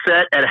play a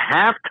set at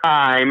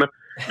halftime,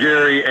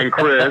 Gary and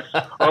Chris,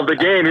 of the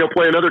game. He'll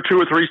play another 2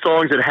 or 3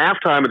 songs at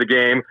halftime of the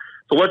game.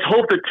 So let's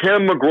hope that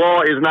Tim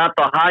McGraw is not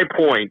the high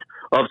point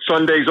of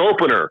Sunday's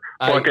opener,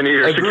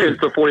 Buccaneers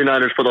against the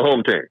 49ers for the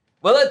home team.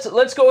 Well,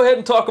 let's go ahead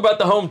and talk about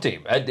the home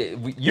team.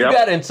 You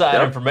got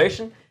inside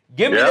information.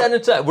 Give me that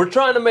inside. We're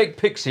trying to make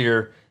picks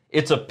here.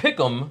 It's a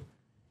pick 'em,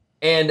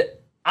 and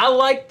I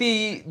like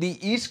the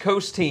East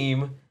Coast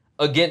team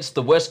against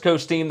the West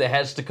Coast team that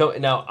has to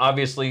come. Now,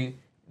 obviously,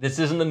 this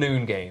isn't the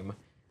noon game,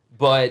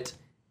 but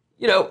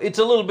you know it's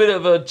a little bit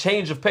of a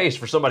change of pace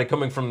for somebody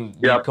coming from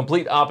the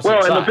complete opposite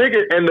side. Well,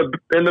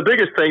 and the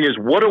biggest thing is,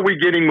 what are we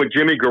getting with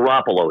Jimmy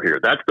Garoppolo here?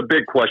 That's the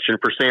big question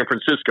for San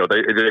Francisco.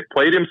 They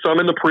played him some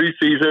in the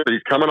preseason, but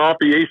he's coming off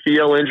the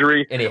ACL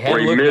injury where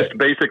he missed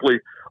basically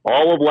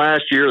all of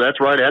last year. That's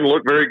right, hadn't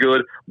looked very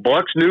good.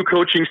 Bucs new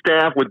coaching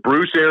staff with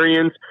Bruce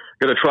Arians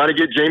going to try to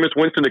get Jameis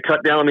Winston to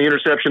cut down on the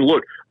interceptions.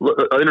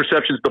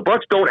 The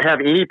Bucs don't have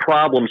any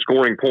problem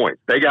scoring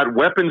points. They got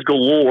weapons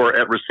galore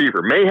at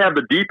receiver. May have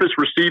the deepest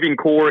receiving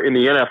core in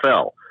the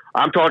NFL.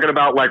 I'm talking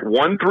about like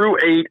 1 through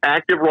 8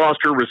 active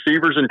roster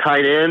receivers and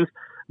tight ends.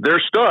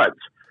 They're studs.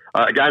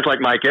 Guys like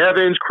Mike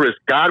Evans, Chris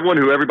Godwin,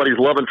 who everybody's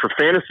loving for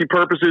fantasy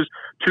purposes.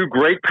 2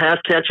 great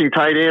pass-catching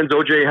tight ends,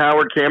 O.J.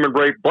 Howard, Cameron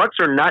Brate. Bucs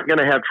are not going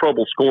to have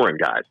trouble scoring,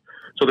 guys.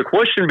 So the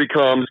question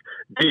becomes,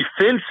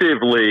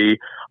 defensively,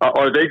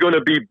 are they going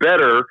to be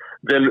better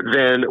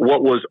than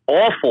what was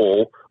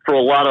awful for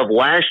a lot of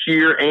last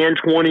year and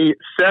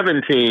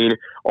 2017,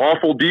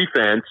 awful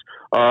defense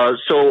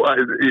So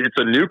it's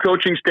a new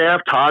coaching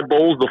staff. Todd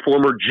Bowles, the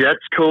former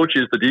Jets coach,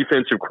 is the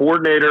defensive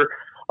coordinator.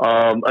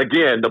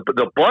 Again,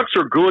 the Bucs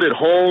are good at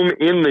home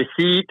in the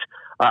heat.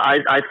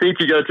 I think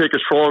you got to take a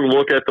strong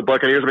look at the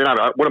Buccaneers. I mean,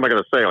 what am I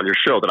going to say on your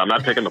show, that I'm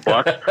not taking the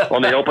Bucs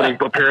on the opening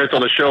appearance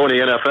on the show in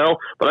the NFL?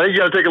 But I think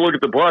you got to take a look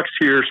at the Bucs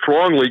here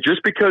strongly,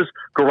 just because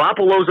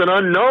Garoppolo's an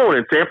unknown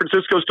and San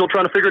Francisco's still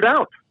trying to figure it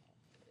out.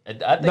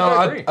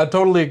 I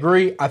totally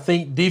agree. I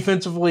think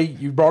defensively,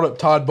 you brought up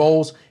Todd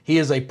Bowles. He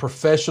is a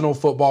professional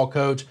football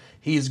coach.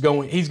 He's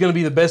going to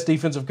be the best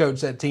defensive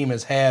coach that team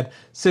has had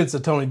since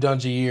the Tony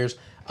Dungy years.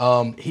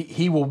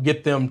 He will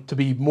get them to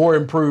be more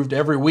improved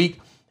every week.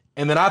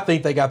 And then I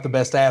think they got the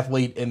best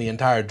athlete in the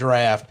entire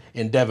draft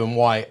in Devin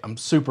White. I'm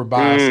super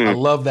biased. I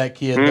love that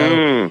kid,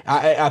 though.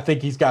 I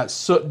think he's got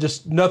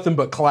just nothing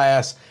but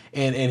class,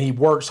 and he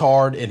works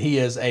hard, and he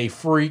is a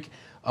freak.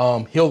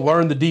 He'll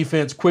learn the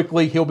defense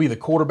quickly. He'll be the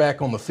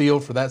quarterback on the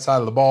field for that side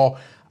of the ball.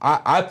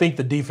 I think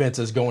the defense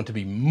is going to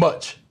be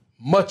much,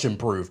 much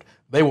improved.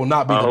 They will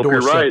not be the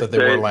doorstep that they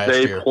were last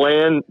year. They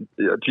plan,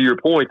 to your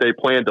point, they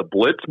plan to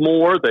blitz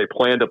more. They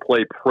plan to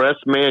play press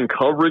man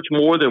coverage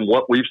more than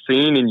what we've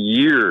seen in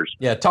years.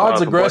 Yeah,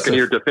 Todd's aggressive.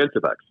 Buccaneer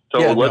defensive backs.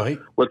 So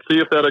let's see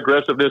if that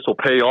aggressiveness will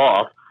pay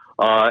off.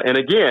 And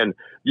again,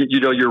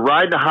 you're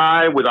riding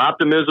high with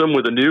optimism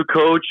with a new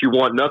coach. You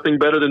want nothing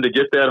better than to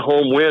get that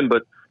home win.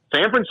 But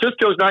San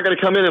Francisco's not going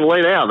to come in and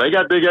lay down. They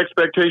got big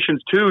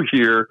expectations too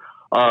here.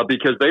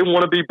 Because they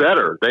want to be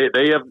better.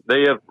 They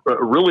have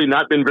really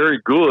not been very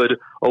good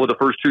over the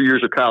first 2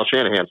 years of Kyle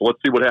Shanahan. So let's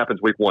see what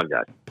happens week one,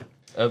 guys.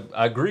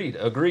 Agreed.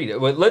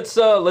 Well,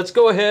 let's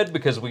go ahead,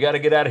 because we got to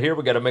get out of here.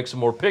 We got to make some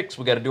more picks.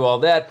 We got to do all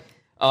that.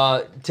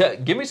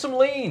 Give me some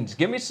leans.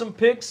 Give me some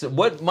picks.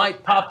 What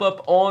might pop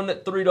up on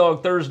Three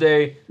Dog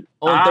Thursday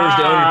on your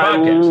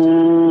podcast?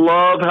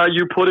 I love how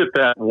you put it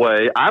that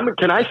way.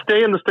 Can I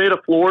stay in the state of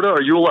Florida?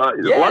 Are you?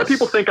 Yes. A lot of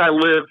people think I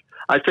live.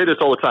 I say this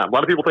all the time. A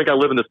lot of people think I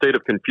live in the state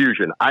of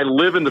confusion. I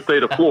live in the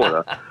state of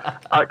Florida.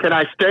 Can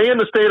I stay in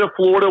the state of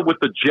Florida with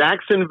the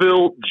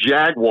Jacksonville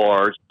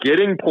Jaguars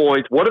getting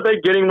points? What are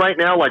they getting right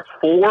now? Like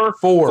 4,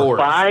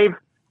 5,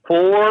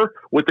 4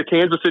 with the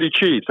Kansas City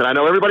Chiefs. And I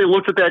know everybody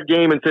looks at that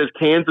game and says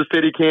Kansas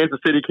City, Kansas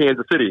City,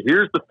 Kansas City.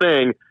 Here's the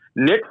thing.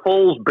 Nick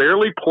Foles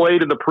barely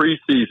played in the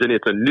preseason.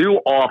 It's a new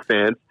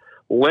offense.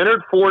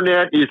 Leonard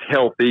Fournette is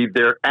healthy.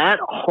 They're at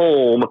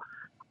home.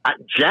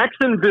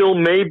 Jacksonville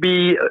may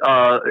be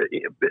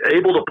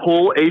able to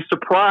pull a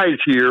surprise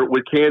here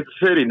with Kansas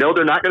City. No,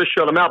 they're not going to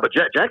shut them out, but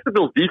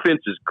Jacksonville's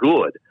defense is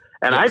good.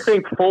 And I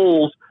think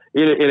Foles,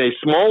 in a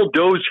small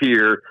dose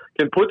here,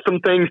 can put some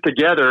things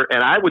together.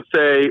 And I would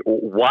say,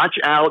 watch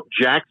out,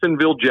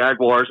 Jacksonville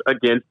Jaguars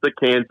against the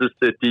Kansas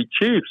City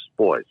Chiefs,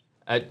 boys.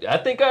 I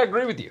think I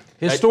agree with you.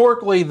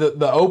 Historically,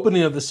 the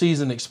opening of the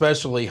season,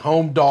 especially,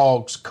 home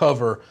dogs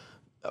cover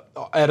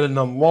at an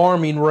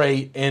alarming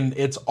rate, and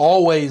it's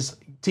always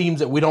teams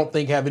that we don't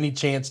think have any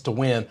chance to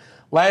win.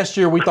 Last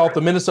year, we thought the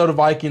Minnesota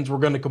Vikings were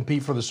going to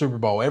compete for the Super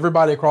Bowl.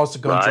 Everybody across the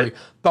country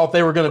thought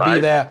they were going to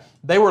be that.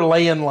 They were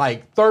laying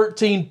like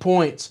 13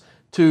 points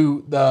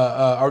to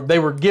or they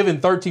were giving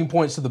 13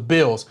 points to the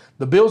Bills.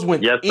 The Bills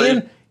went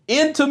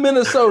into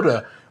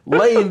Minnesota,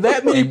 laying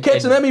that many,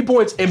 catching that many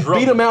points, and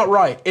beat them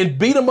outright and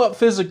beat them up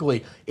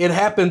physically. It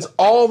happens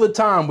all the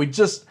time.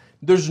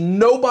 There's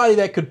nobody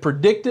that could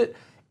predict it.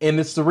 And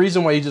it's the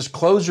reason why you just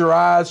close your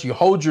eyes, you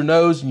hold your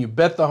nose, and you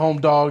bet the home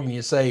dog, and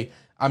you say,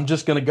 I'm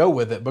just going to go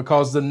with it,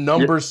 because the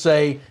numbers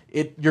say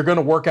you're going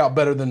to work out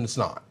better than it's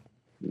not.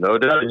 No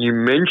doubt. And you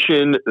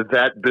mentioned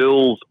that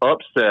Bills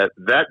upset.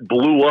 That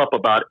blew up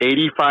about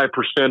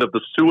 85% of the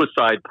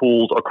suicide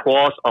pools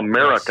across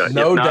America, yes,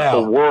 no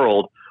doubt, the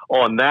world,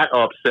 on that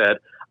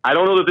upset. I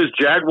don't know that this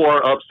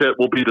Jaguar upset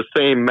will be the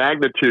same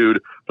magnitude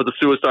for the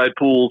suicide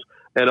pools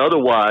and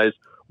otherwise.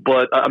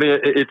 But, I mean,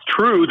 it's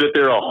true that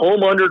they're a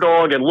home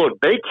underdog. And, look,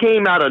 they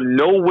came out of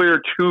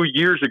nowhere 2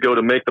 years ago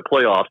to make the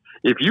playoffs.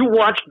 If you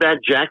watched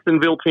that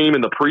Jacksonville team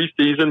in the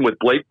preseason with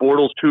Blake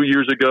Bortles 2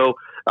 years ago,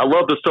 I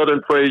love the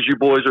Southern phrase, you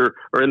boys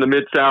are in the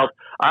Mid-South.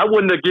 I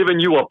wouldn't have given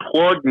you a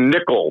plug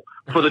nickel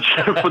for the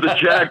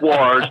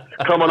Jaguars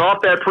coming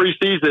off that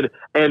preseason,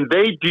 and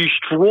they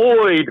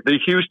destroyed the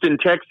Houston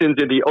Texans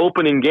in the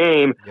opening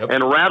game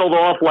and rattled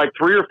off like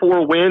 3 or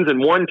 4 wins and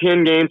won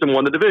 10 games and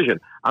won the division.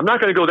 I'm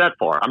not going to go that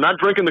far. I'm not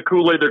drinking the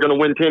Kool-Aid they're going to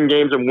win 10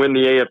 games and win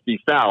the AFC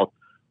South.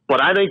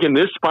 But I think in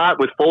this spot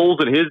with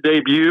Foles and his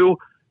debut,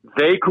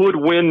 they could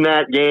win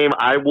that game.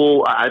 I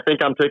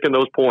think I'm taking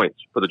those points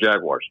for the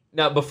Jaguars.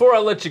 Now, before I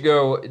let you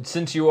go,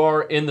 since you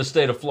are in the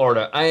state of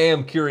Florida, I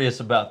am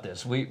curious about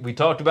this. We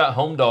talked about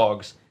home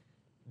dogs.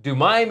 Do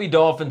Miami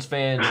Dolphins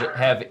fans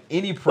have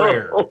any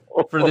prayer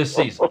for this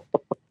season?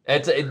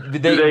 Do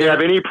they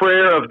have any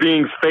prayer of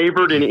being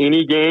favored in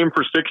any game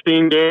for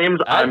 16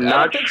 games? I'm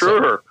not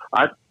sure.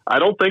 So. I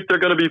don't think they're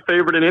going to be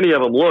favored in any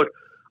of them. Look,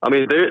 I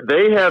mean,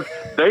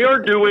 they are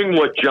doing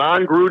what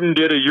John Gruden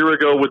did a year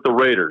ago with the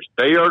Raiders.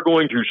 They are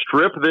going to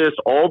strip this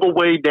all the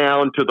way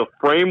down to the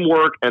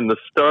framework and the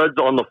studs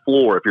on the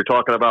floor, if you're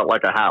talking about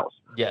like a house.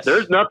 Yes.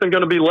 There's nothing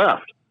going to be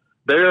left.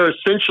 They're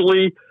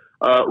essentially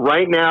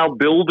right now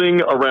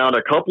building around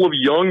a couple of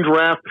young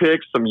draft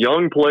picks, some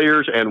young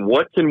players, and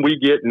what can we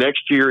get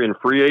next year in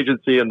free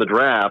agency and the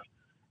draft.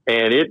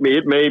 And it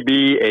may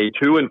be a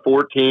 2-14,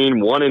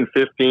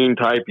 1-15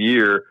 type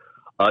year.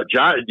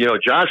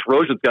 Josh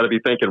Rosen's got to be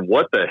thinking,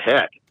 what the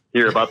heck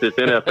here about this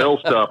NFL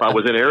stuff? I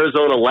was in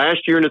Arizona last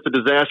year and it's a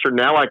disaster.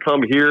 Now I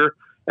come here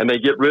and they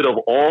get rid of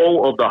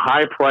all of the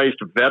high-priced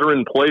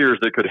veteran players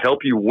that could help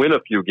you win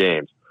a few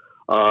games.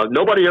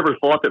 Nobody ever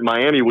thought that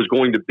Miami was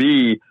going to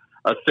be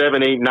a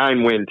 7, 8,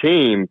 9 win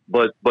team,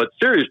 but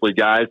seriously,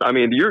 guys, I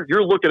mean,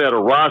 you're looking at a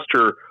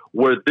roster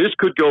where this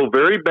could go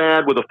very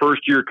bad with a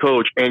first-year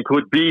coach and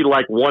could be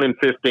like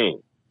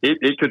 1-15.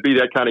 It could be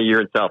that kind of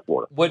year in South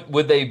Florida.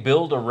 Would they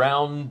build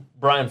around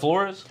Brian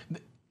Flores?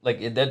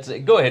 Like that's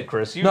go ahead,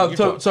 Chris.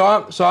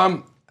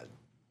 I'm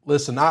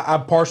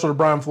partial to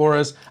Brian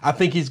Flores. I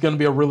think he's going to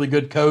be a really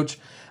good coach.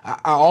 I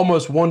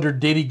almost wonder,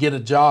 did he get a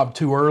job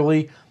too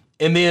early?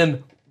 And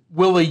then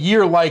will a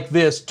year like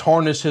this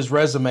tarnish his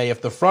resume?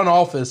 If the front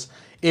office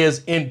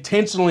is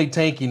intentionally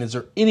tanking, is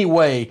there any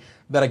way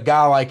that a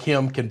guy like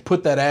him can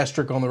put that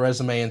asterisk on the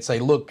resume and say,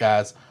 look,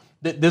 guys,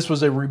 this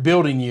was a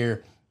rebuilding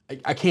year.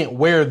 I can't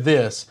wear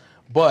this,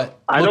 but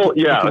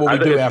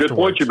good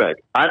point you make.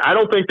 I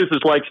don't think this is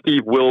like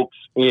Steve Wilkes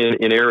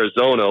in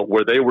Arizona,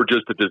 where they were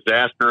just a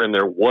disaster and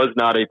there was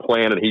not a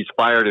plan and he's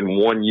fired in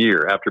 1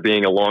 year after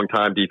being a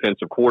longtime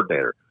defensive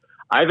coordinator.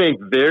 I think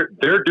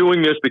they're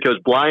doing this because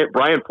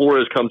Brian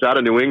Flores comes out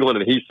of New England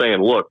and he's saying,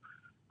 look,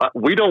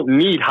 we don't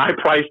need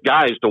high-priced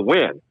guys to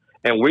win.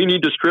 And we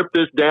need to strip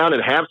this down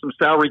and have some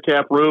salary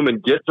cap room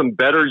and get some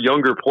better,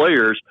 younger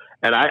players.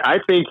 And I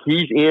think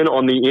he's in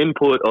on the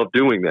input of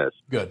doing this.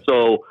 Good.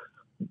 So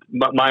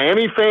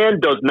Miami fan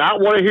does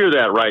not want to hear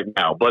that right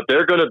now, but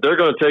they're gonna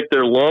take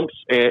their lumps,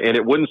 and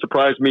it wouldn't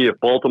surprise me if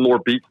Baltimore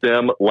beats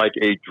them like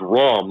a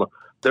drum.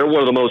 They're one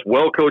of the most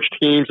well-coached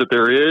teams that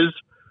there is.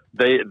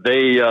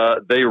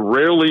 They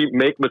rarely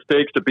make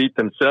mistakes to beat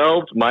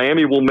themselves.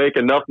 Miami will make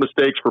enough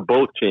mistakes for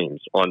both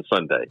teams on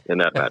Sunday in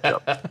that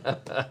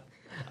matchup.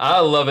 I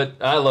love it.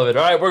 All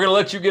right, we're going to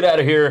let you get out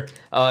of here.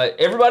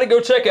 Everybody go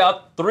check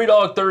out Three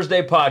Dog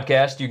Thursday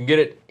podcast. You can get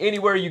it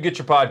anywhere you get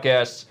your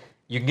podcasts.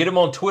 You can get him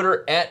on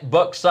Twitter at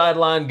Buck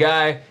Sideline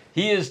Guy.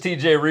 He is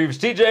TJ Reeves.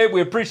 TJ,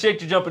 we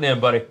appreciate you jumping in,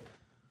 buddy.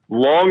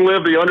 Long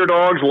live the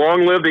underdogs.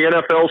 Long live the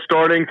NFL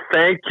starting.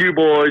 Thank you,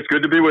 boys.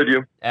 Good to be with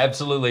you.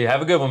 Absolutely.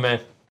 Have a good one,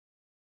 man.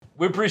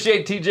 We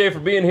appreciate TJ for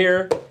being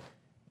here.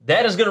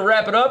 That is going to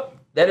wrap it up.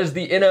 That is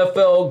the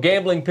NFL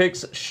Gambling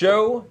Picks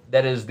show.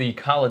 That is the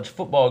college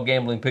football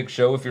Gambling Picks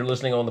show if you're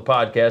listening on the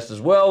podcast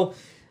as well.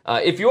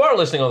 If you are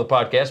listening on the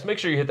podcast, make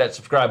sure you hit that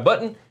subscribe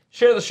button.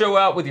 Share the show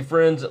out with your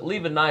friends.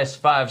 Leave a nice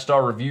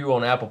 5-star review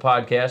on Apple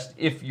Podcasts.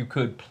 If you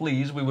could,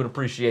 please. We would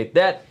appreciate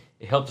that.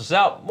 It helps us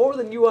out more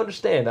than you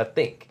understand, I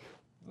think.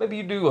 Maybe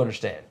you do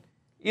understand.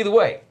 Either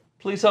way,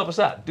 please help us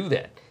out. Do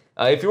that.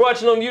 If you're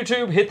watching on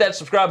YouTube, hit that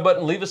subscribe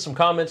button. Leave us some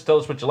comments. Tell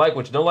us what you like,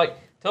 what you don't like.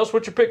 Tell us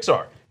what your picks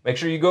are. Make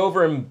sure you go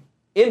over and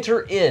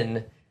enter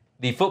in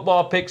the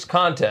Football Picks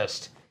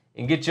contest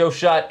and get your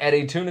shot at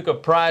a Tunica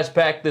prize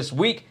pack this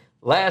week.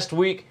 Last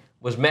week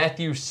was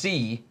Matthew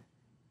C.,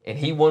 and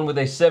he won with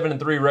a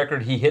 7-3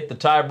 record. He hit the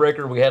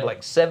tiebreaker. We had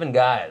like 7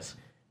 guys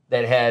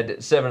that had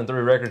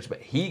 7-3 records, but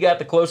he got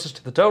the closest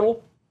to the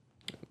total.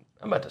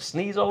 I'm about to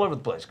sneeze all over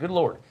the place. Good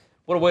Lord.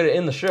 What a way to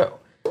end the show.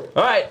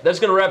 All right, that's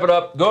going to wrap it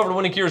up. Go over to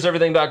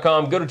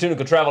winningcureseverything.com. Go to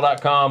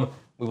tunicatravel.com.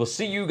 We will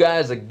see you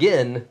guys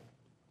again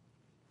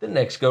the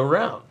next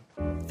go-round.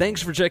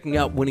 Thanks for checking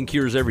out Winning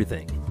Cures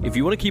Everything. If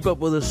you want to keep up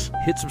with us,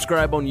 hit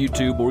subscribe on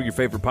YouTube or your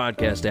favorite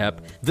podcast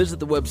app. Visit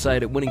the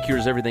website at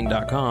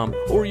winningcureseverything.com,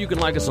 or you can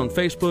like us on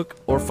Facebook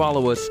or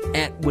follow us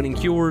at Winning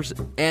Cures,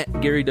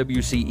 at Gary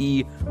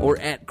WCE, or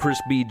at Chris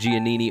B.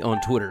 Giannini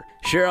on Twitter.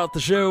 Share out the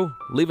show,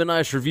 leave a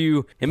nice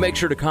review, and make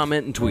sure to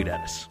comment and tweet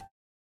at us.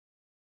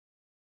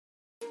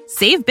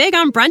 Save big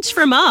on brunch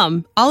for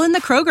mom, all in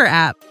the Kroger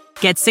app.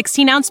 Get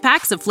 16-ounce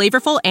packs of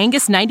flavorful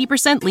Angus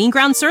 90% lean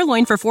ground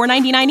sirloin for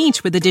 $4.99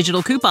 each with a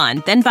digital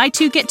coupon. Then buy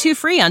 2, get 2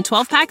 free on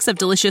 12 packs of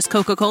delicious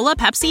Coca-Cola,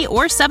 Pepsi,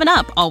 or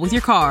 7-Up, all with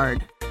your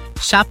card.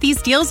 Shop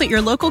these deals at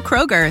your local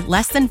Kroger,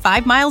 less than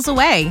 5 miles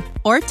away.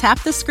 Or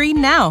tap the screen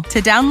now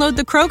to download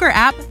the Kroger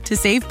app to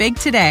save big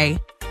today.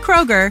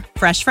 Kroger,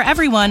 fresh for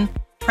everyone.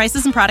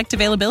 Prices and product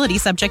availability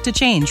subject to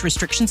change.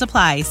 Restrictions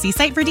apply. See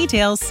site for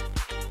details.